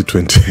in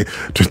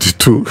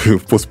 2022, he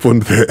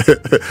postponed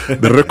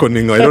the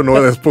reckoning. I don't know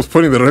whether it's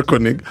postponing the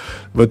reckoning,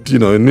 but, you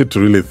need to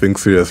really think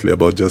seriously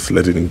about just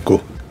letting it go.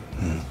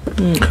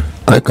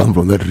 I come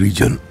from that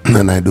region,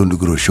 and I don't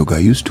grow sugar. I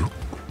used to.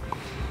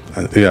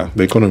 The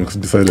economics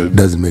decided.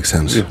 Doesn't make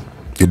sense. Yeah.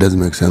 It doesn't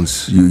make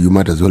sense. You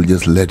might as well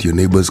just let your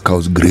neighbor's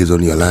cows graze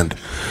on your land.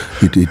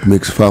 It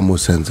makes far more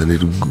sense, and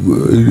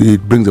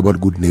it brings about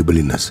good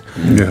neighborliness.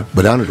 Yeah.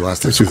 But I wanted to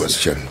ask this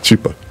question.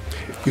 Cheaper.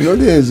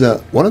 There's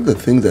one of the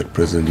things that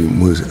President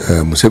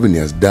Museveni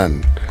has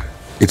done.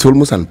 It's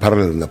almost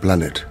unparalleled on the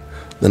planet.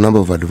 The number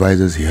of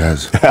advisors he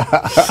has.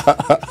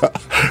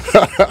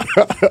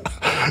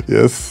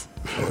 Yes.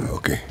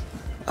 Okay.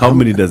 How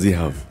many does he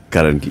have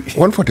currently?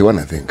 141,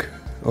 I think.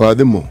 Or are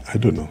there more? I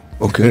don't know.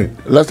 Okay.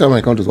 Last time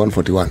I counted was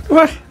 141.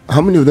 What?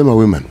 How many of them are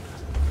women?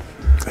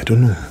 I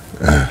don't know.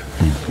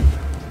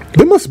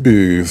 There must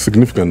be a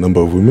significant number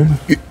of women.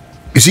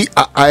 You see,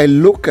 I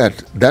look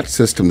at that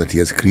system that he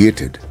has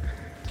created.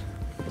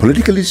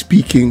 Politically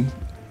speaking,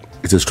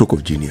 it's a stroke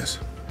of genius.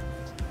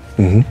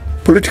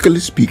 Politically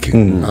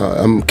speaking.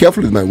 I'm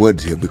careful with my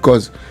words here,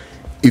 because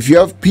if you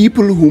have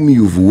people whom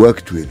you've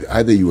worked with,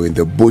 either you were in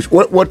the bush,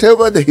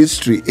 whatever the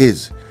history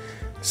is,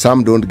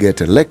 some don't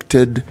get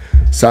elected,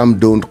 some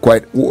don't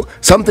quite,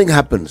 something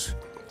happens.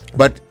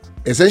 But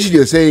essentially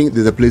you're saying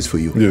there's a place for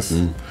you. Yes.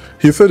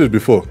 He said it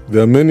before.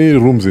 There are many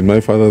rooms in my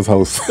father's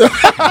house.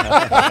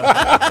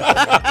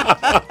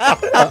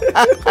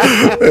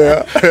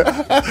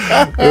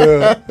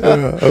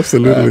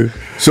 Absolutely.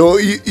 So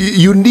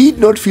you need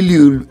not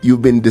feel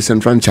you've been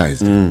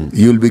disenfranchised.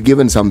 You'll be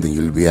given something.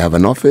 You'll have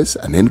an office,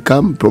 an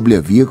income, probably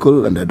a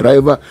vehicle and a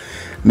driver.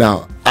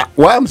 Now,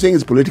 why I'm saying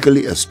it's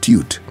politically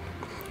astute,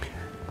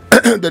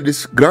 the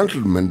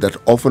disgruntlement that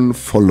often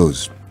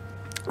follows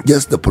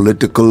just the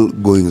political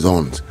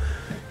goings-ons,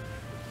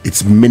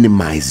 it's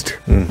minimized.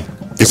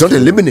 It's not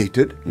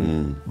eliminated,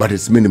 but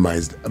it's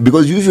minimized.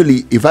 Because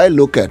usually, if I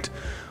look at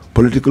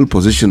political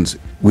positions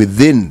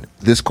within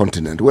this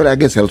continent, well, I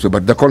guess elsewhere,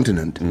 but the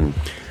continent,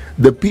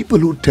 the people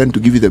who tend to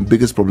give you the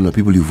biggest problem are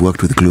people you've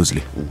worked with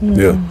closely.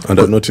 Yeah, and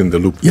are not in the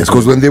loop. Yes,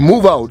 because when they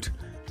move out,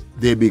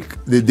 they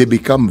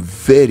become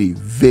very,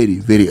 very,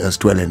 very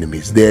erstwhile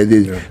enemies. They're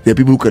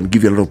people who can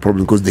give you a lot of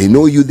problems because they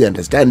know you, they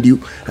understand you,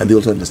 and they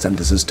also understand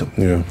the system.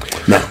 Yeah.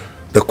 Now,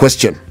 the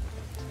question,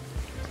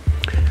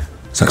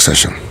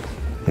 succession.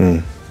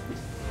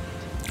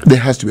 There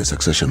has to be a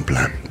succession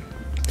plan.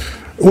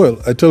 Well,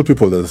 I tell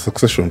people that the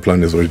succession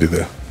plan is already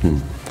there.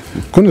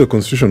 According to the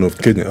constitution of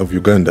Kenya, of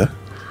Uganda,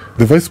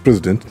 the vice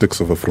president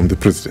takes over from the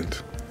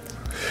president.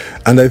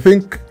 And I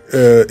think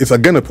it's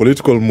again a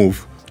political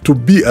move to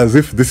be as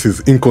if this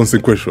is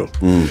inconsequential.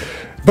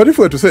 But if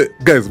we were to say,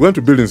 guys, we want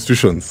to build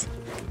institutions,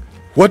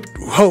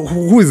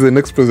 Who is the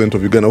next president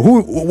of Uganda?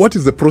 What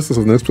is the process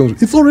of the next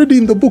president? It's already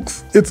in the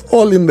books. It's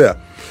all in there.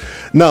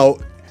 Now,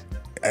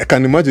 I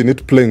can imagine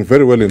it playing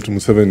very well into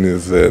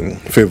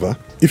Museveni's favor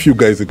if you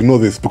guys ignore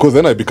this, because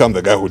then I become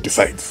the guy who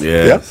decides.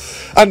 Yeah.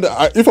 And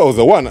if I was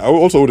the one, I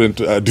also wouldn't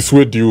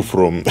dissuade you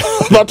from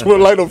that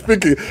line of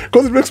thinking,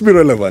 because it makes me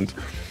relevant.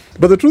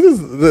 But the truth is,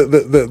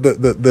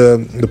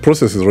 the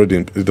process is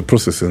already the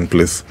process in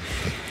place.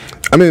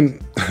 I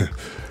mean,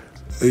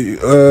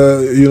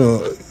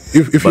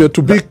 if you're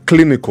to be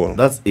clinical,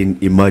 that's in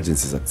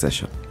emergency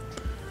succession.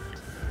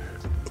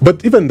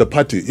 But even the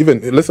party,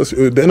 let's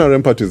assume the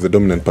NRM party is the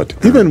dominant party.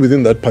 Even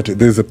within that party,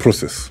 there's a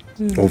process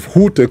of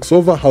who takes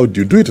over, how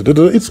do you do it.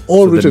 It's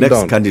all written down. The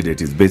next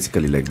candidate is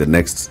basically like the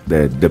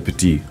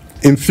deputy.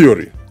 In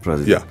theory.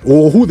 President. Yeah.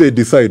 Or who they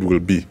decide will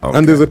be. Okay.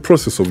 And there's a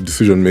process of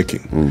decision making,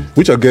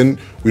 which again,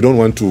 we don't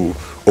want to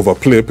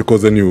overplay,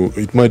 because then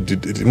it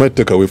might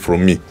take away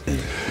from me.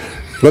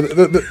 But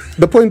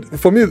the point,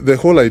 for me, the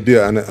whole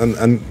idea,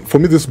 and for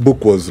me, this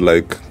book was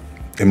like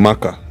a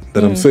marker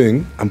that I'm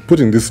saying, I'm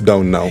putting this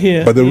down now.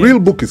 Yeah, but the real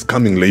book is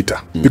coming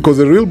later, because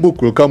the real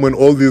book will come when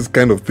all these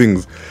kind of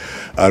things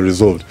are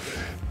resolved.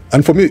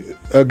 And for me,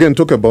 again,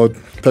 talk about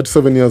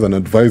 37 years and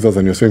advisors,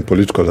 and you're saying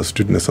political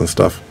astuteness and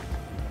stuff.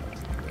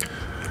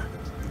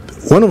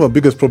 One of our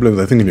biggest problems,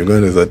 I think, in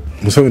Uganda is that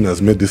Museveni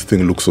has made this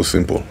thing look so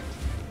simple.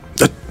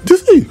 That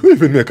who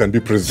even me can be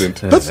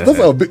president? That's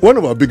one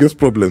of our biggest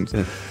problems.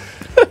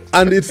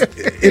 And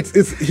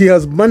it's he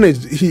has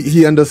managed.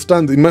 He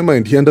understands. In my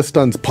mind, he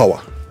understands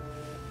power.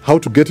 How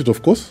to get it,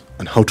 of course,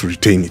 and how to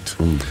retain it.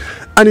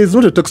 And he's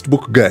not a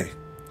textbook guy.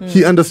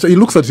 He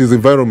looks at his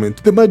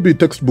environment. There might be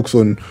textbooks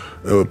on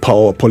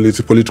power,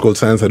 political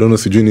science, I don't know,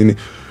 Sijunini.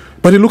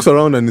 But he looks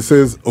around and he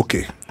says,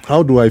 okay,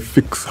 how do I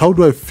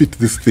fit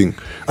this thing?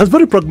 And it's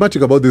very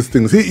pragmatic about these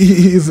things.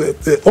 He is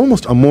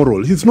almost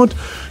amoral. He's not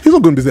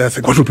going to be there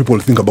saying, what will people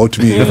think about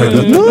me?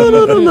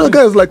 No.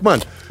 Guys, like,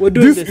 man, we're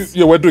doing this.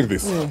 Yeah, we're doing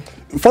this.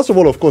 First of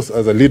all, of course,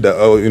 as a leader,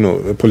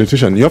 a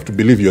politician, you have to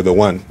believe you're the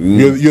one.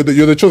 You're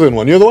the chosen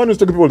one. You're the one who's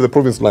taking people to the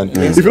promised land.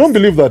 If you don't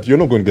believe that, you're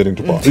not going to get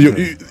into power.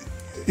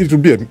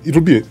 It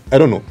will be I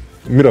don't know,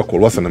 miracle.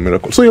 What's a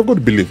miracle? So you've got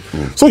to believe.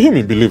 So he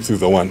believes he's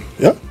the one.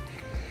 Yeah.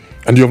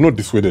 And you have not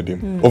dissuaded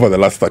him over the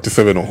last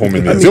 37 or how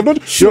many years. You have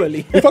not,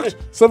 surely. In fact,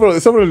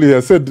 severally I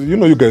said,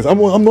 you guys, I'm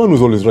the one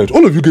who's always right.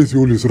 All of you guys,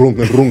 you're always wrong.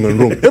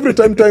 Every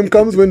time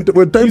comes, when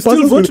time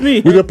passes,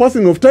 with the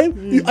passing of time,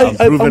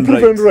 I'm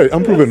proven right.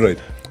 I'm proven right.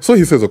 So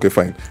he says, okay,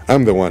 fine,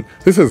 I'm the one.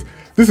 This is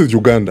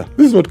Uganda.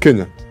 This is not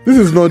Kenya. This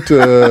is not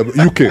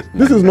UK.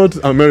 This is not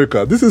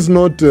America. This is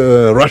not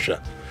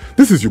Russia.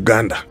 This is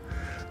Uganda.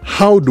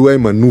 How do I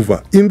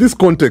maneuver in this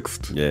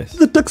context? Yes.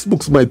 The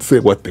textbooks might say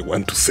what they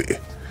want to say.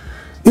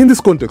 In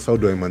this context, how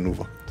do I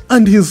maneuver?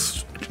 And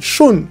he's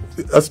shown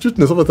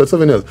astuteness over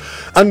 37 years.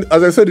 And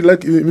as I said,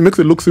 it makes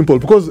it look simple,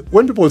 because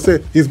when people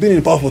say he's been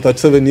in power for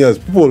 37 years,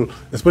 people,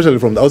 especially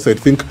from the outside,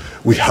 think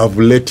we have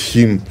let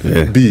him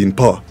be in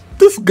power.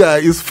 This guy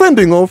is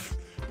fending off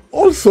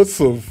all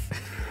sorts of,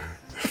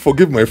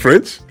 forgive my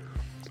French,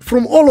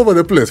 from all over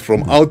the place,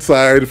 from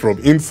outside, from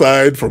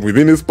inside, from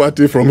within his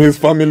party, from his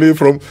family,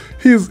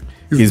 he's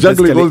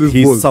juggling all these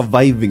balls. He's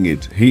surviving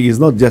it. He is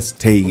not just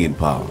staying in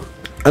power.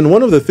 And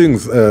one of the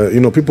things,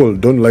 people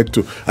don't like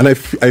to, and I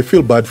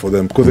feel bad for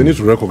them, because they need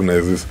to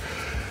recognize this.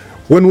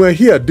 When we're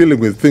here dealing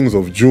with things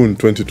of June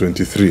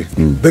 2023,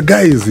 the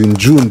guy is in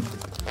June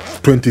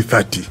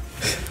 2030.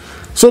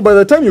 So by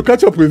the time you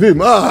catch up with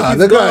him,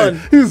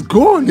 he's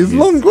gone. He's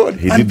long gone.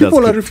 And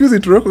people are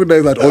refusing to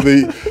recognize that,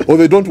 or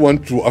they don't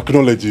want to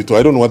acknowledge it, or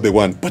I don't know what they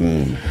want. But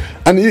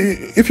and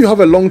if you have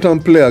a long-term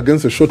player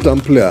against a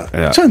short-term player,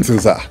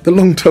 chances are the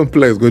long-term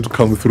player is going to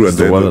come through. It's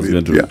the one that's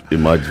going to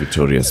emerge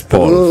victorious.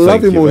 Paul,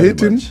 love him or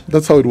hate him,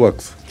 that's how it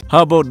works.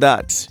 How about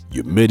that?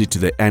 You made it to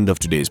the end of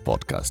today's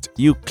podcast.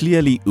 You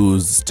clearly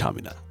ooze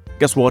stamina.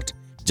 Guess what?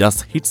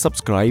 Just hit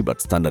subscribe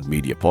at Standard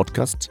Media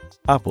Podcast,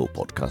 Apple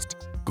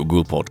Podcast,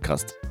 Google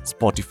Podcast,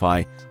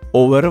 Spotify,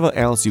 or wherever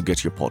else you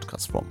get your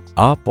podcasts from.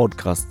 Our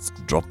podcasts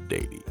drop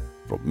daily.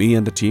 From me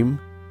and the team,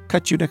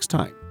 catch you next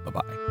time.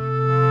 Bye-bye.